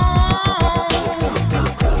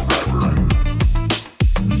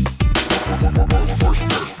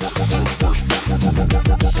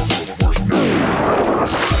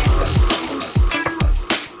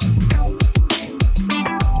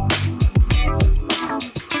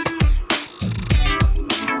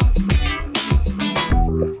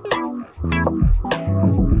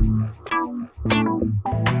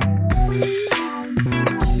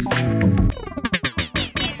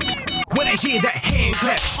 When I hear that hand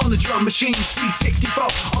clap on the drum machine,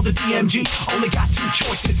 C64 on the DMG, only got two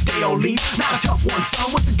choices, stay or leave. Not a tough one,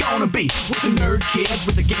 son, what's it gonna be? With the nerd kids,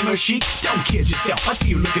 with the gamer chic, don't kid yourself, I see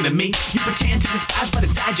you looking at me. You pretend to despise, but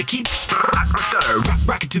inside you keep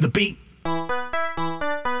rock it to the beat.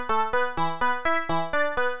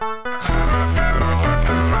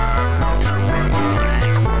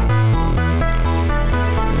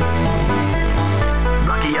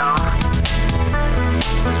 Lucky y'all.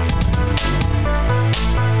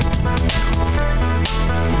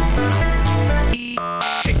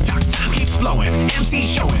 TikTok time keeps flowing, MC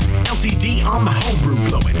showing, LCD on my homebrew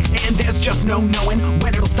glowing, and there's just no knowing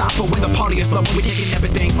when it'll stop or when the party is slow. We're taking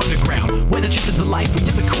everything underground, where the chip is the life, where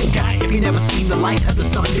you're the cool guy. If you never seen the light of the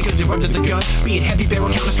sun because you're under the gun, be it heavy barrel,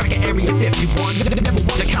 Counter-Strike at Area 51. Never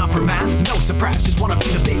want to compromise, no surprise, just wanna be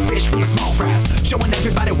the big fish with the small fries, showing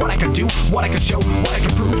everybody what I can do, what I can show, what I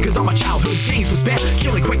can prove. Cause all my childhood days was spent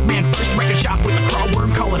killing quick man first, wreck a shop with a crawl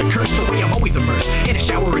worm, call it a curse. The way I'm always immersed in a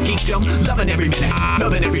shower of geekdom, loving every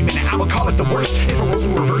minute, I would call it the worst if the roles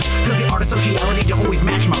were reversed, cause the art of sociality don't always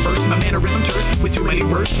match my verse. My mannerism terse with too many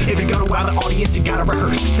words. If you're gonna wow the audience, you gotta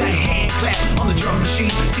rehearse. That hand clap on the drum machine,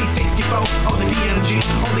 C64 on the DMG,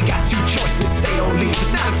 only got two choices, stay or leave.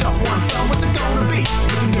 It's not a tough one, son, what's it gonna be?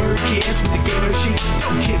 With the nerd kids, with the gamer chic,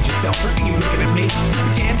 don't kid yourself, I see you looking at me. You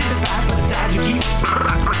pretend to despise, but inside you keep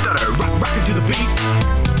rock it to the beat.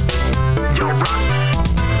 Yo, rock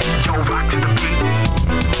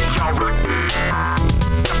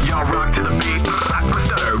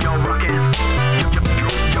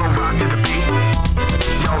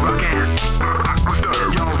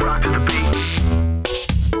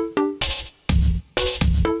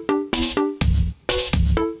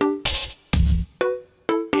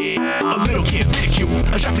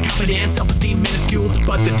drops of confidence, self-esteem minuscule,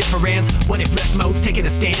 but the difference when it flip modes, taking a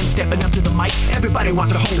stand, stepping up to the mic, everybody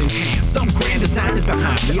wants to hold his hand. Some grand design is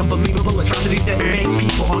behind the unbelievable atrocities that make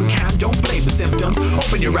people unkind. Don't blame the symptoms,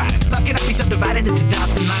 open your eyes. Life cannot be subdivided into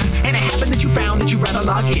dots and lines, and it happened that you found that you rather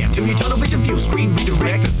log in to your tunnel vision view screen,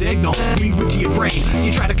 redirect the signal, reroute to your brain.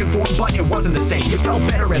 You try to conform, but it wasn't the same. You felt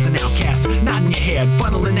better as an outcast, not in your head.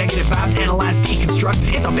 Funnel the negative vibes, analyze, deconstruct,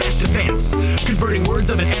 it's our best defense. Converting words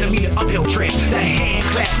of an enemy to uphill trend. That hand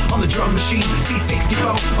clap on the drum machine,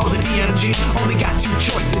 C64 or the DMG. Only got two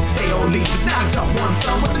choices, stay or leave. It's not a tough one,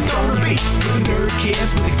 son, what's it gonna be? With the nerd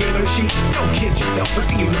kids with the gamer sheet. Don't kid yourself, I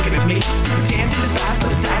see you looking at me. You pretend to despise,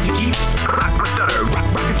 but inside you keep rock, stutter,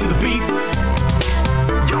 rockin' to the beat.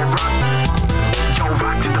 Yo, rock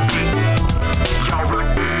to the beat. Yo,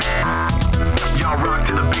 rock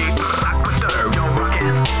to the beat. Rock, stutter, yo,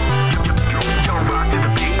 rockin'. Yo, rock to the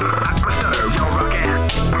beat. Rock, stutter, yo, rockin'.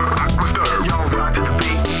 Rock, stutter, yo, rock to the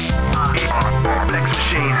beat. Flex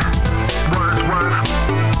machine. Wordsworth.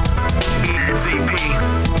 EZP.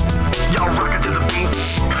 Yo, rockin' to the beat.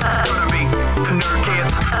 Gonna be the nerd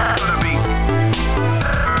kids. Gonna be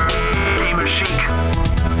gamer chic.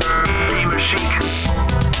 Gamer chic.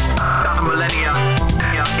 That's a millennia.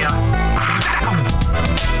 Yeah.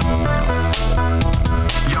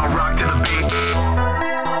 Y'all rock to the beat.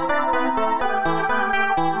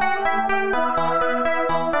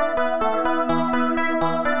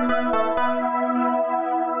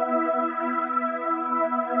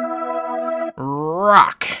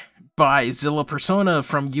 Rock by Zilla Persona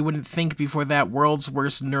from You Wouldn't Think. Before that, World's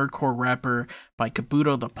Worst Nerdcore Rapper by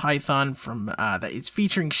Kabuto the Python from that is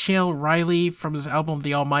featuring Shale Riley from his album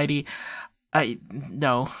The Almighty.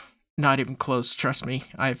 No, not even close, trust me.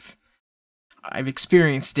 I've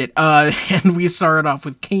experienced it. And we started off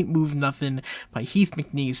with Can't Move Nothing by Heath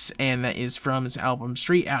McNeese, and that is from his album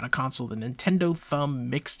Straight Outta Console, the Nintendo Thumb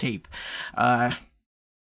mixtape.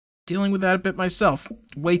 Dealing with that a bit myself.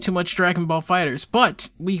 Way too much Dragon Ball Fighters.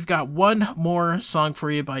 But we've got one more song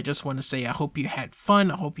for you, but I just want to say I hope you had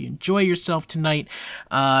fun. I hope you enjoy yourself tonight.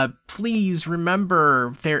 Please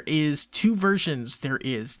remember there is two versions.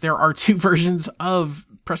 There are two versions of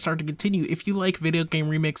Press Start to Continue. If you like video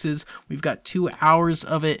game remixes, we've got 2 hours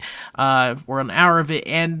of it, or an hour of it,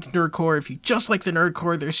 and Nerdcore. If you just like the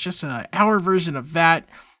Nerdcore, there's just an hour version of that.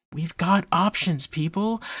 We've got options,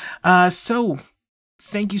 people. So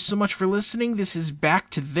thank you so much for listening. This is Back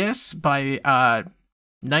to This by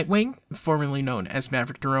Nightwing, formerly known as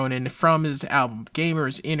Maverick Doron, from his album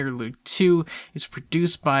Gamers Interlude 2. It's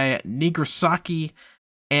produced by Negrosaki,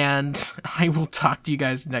 and I will talk to you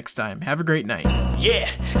guys next time. Have a great night. Yeah,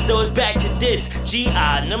 so it's back to this,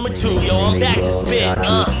 GI number 2, yo, I'm back to spit,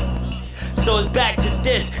 So it's back to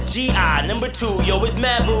this, GI number 2, yo, it's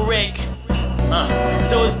Maverick.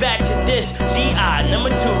 So it's back to this, GI number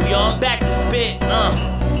 2, yo, I'm back to spit,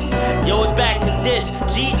 Yo, it's back to this,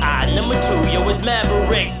 GI number 2, yo, it's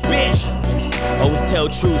Maverick, bitch. Always tell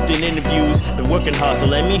truth in interviews. Been working hard, so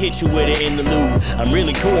let me hit you with it in the interlude. I'm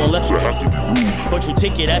really cool unless you have to be rude, but you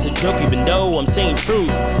take it as a joke even though I'm saying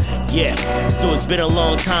truth. Yeah, so it's been a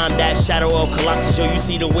long time. That shadow of Colossus, yo, you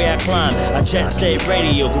see the way I climb. I jet set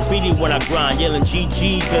radio, graffiti when I grind, yelling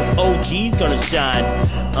GG cause OG's gonna shine.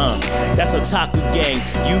 That's Otaku gang.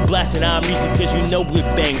 You blasting our music cause you know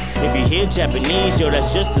it bangs. If you hear Japanese, yo,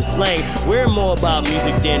 that's just a slang. We're more about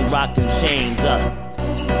music than rockin' chains.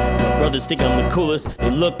 My brothers think I'm the coolest. They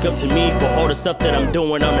look up to me for all the stuff that I'm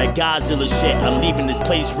doing. I'm that Godzilla shit. I'm leaving this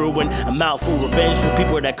place ruined. I'm out for revenge for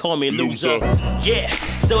people that call me a loser. Yeah,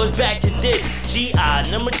 so it's back to this, GI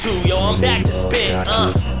number 2, yo, I'm back to spit,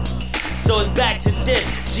 So it's back to this,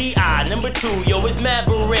 GI number 2, yo, it's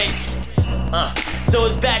Maverick. So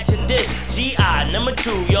it's back to this, GI number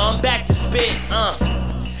 2, yo, I'm back to spit,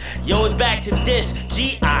 Yo, it's back to this,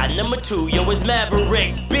 GI number 2, yo, it's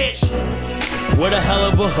Maverick, bitch. What a hell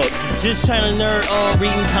of a hook. Just trying to nerd on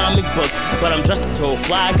reading comic books, but I'm dressed so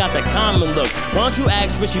fly, I got the common look. Why don't you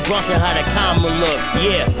ask Richie Bronson how that common look?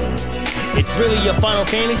 Yeah. It's really your Final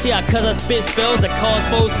Fantasy, cause I spit spells that cause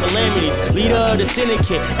foes calamities. Leader of the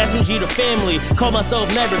syndicate, SMG the family. Call myself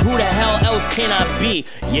Maverick, who the hell else can I be?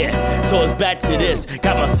 Yeah, so it's back to this.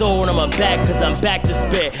 Got my soul on my back, cause I'm back to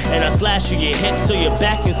spit. And I slash you your hip so your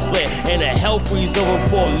back can split. And the hell freeze over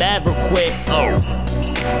for Maverick quick.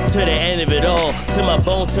 To the end of it all, till my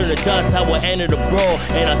bones turn to dust, I will enter the brawl.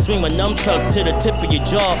 And I swing my nunchucks to the tip of your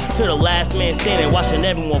jaw, to the last man standing, watching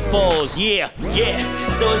everyone falls. Yeah,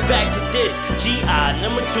 so it's back to this, GI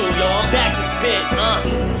number 2, yo, I'm back to spit,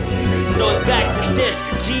 So it's back to this,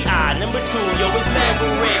 GI number 2, yo, it's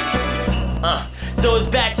Maverick, So it's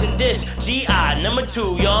back to this, GI number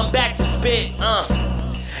 2, yo, I'm back to spit,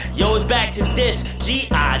 Yo, it's back to this.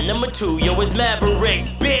 G.I. number 2, yo, it's Maverick,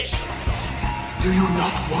 bitch. Do you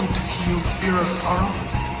not want to heal Spira's sorrow?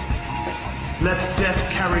 Let death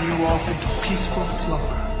carry you off into peaceful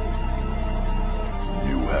slumber.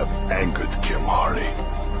 You have angered Kimari.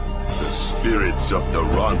 The spirits of the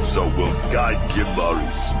Ronso will guide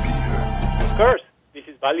Kimari's spear. Of course, this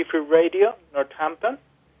is Valley Free Radio, Northampton,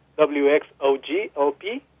 WXOG-OP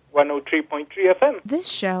 103.3 FM. This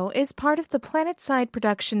show is part of the PlanetSide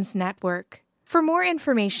Productions Network. For more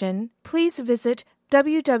information, please visit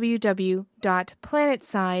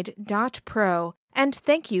www.planetside.pro, and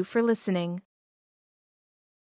thank you for listening.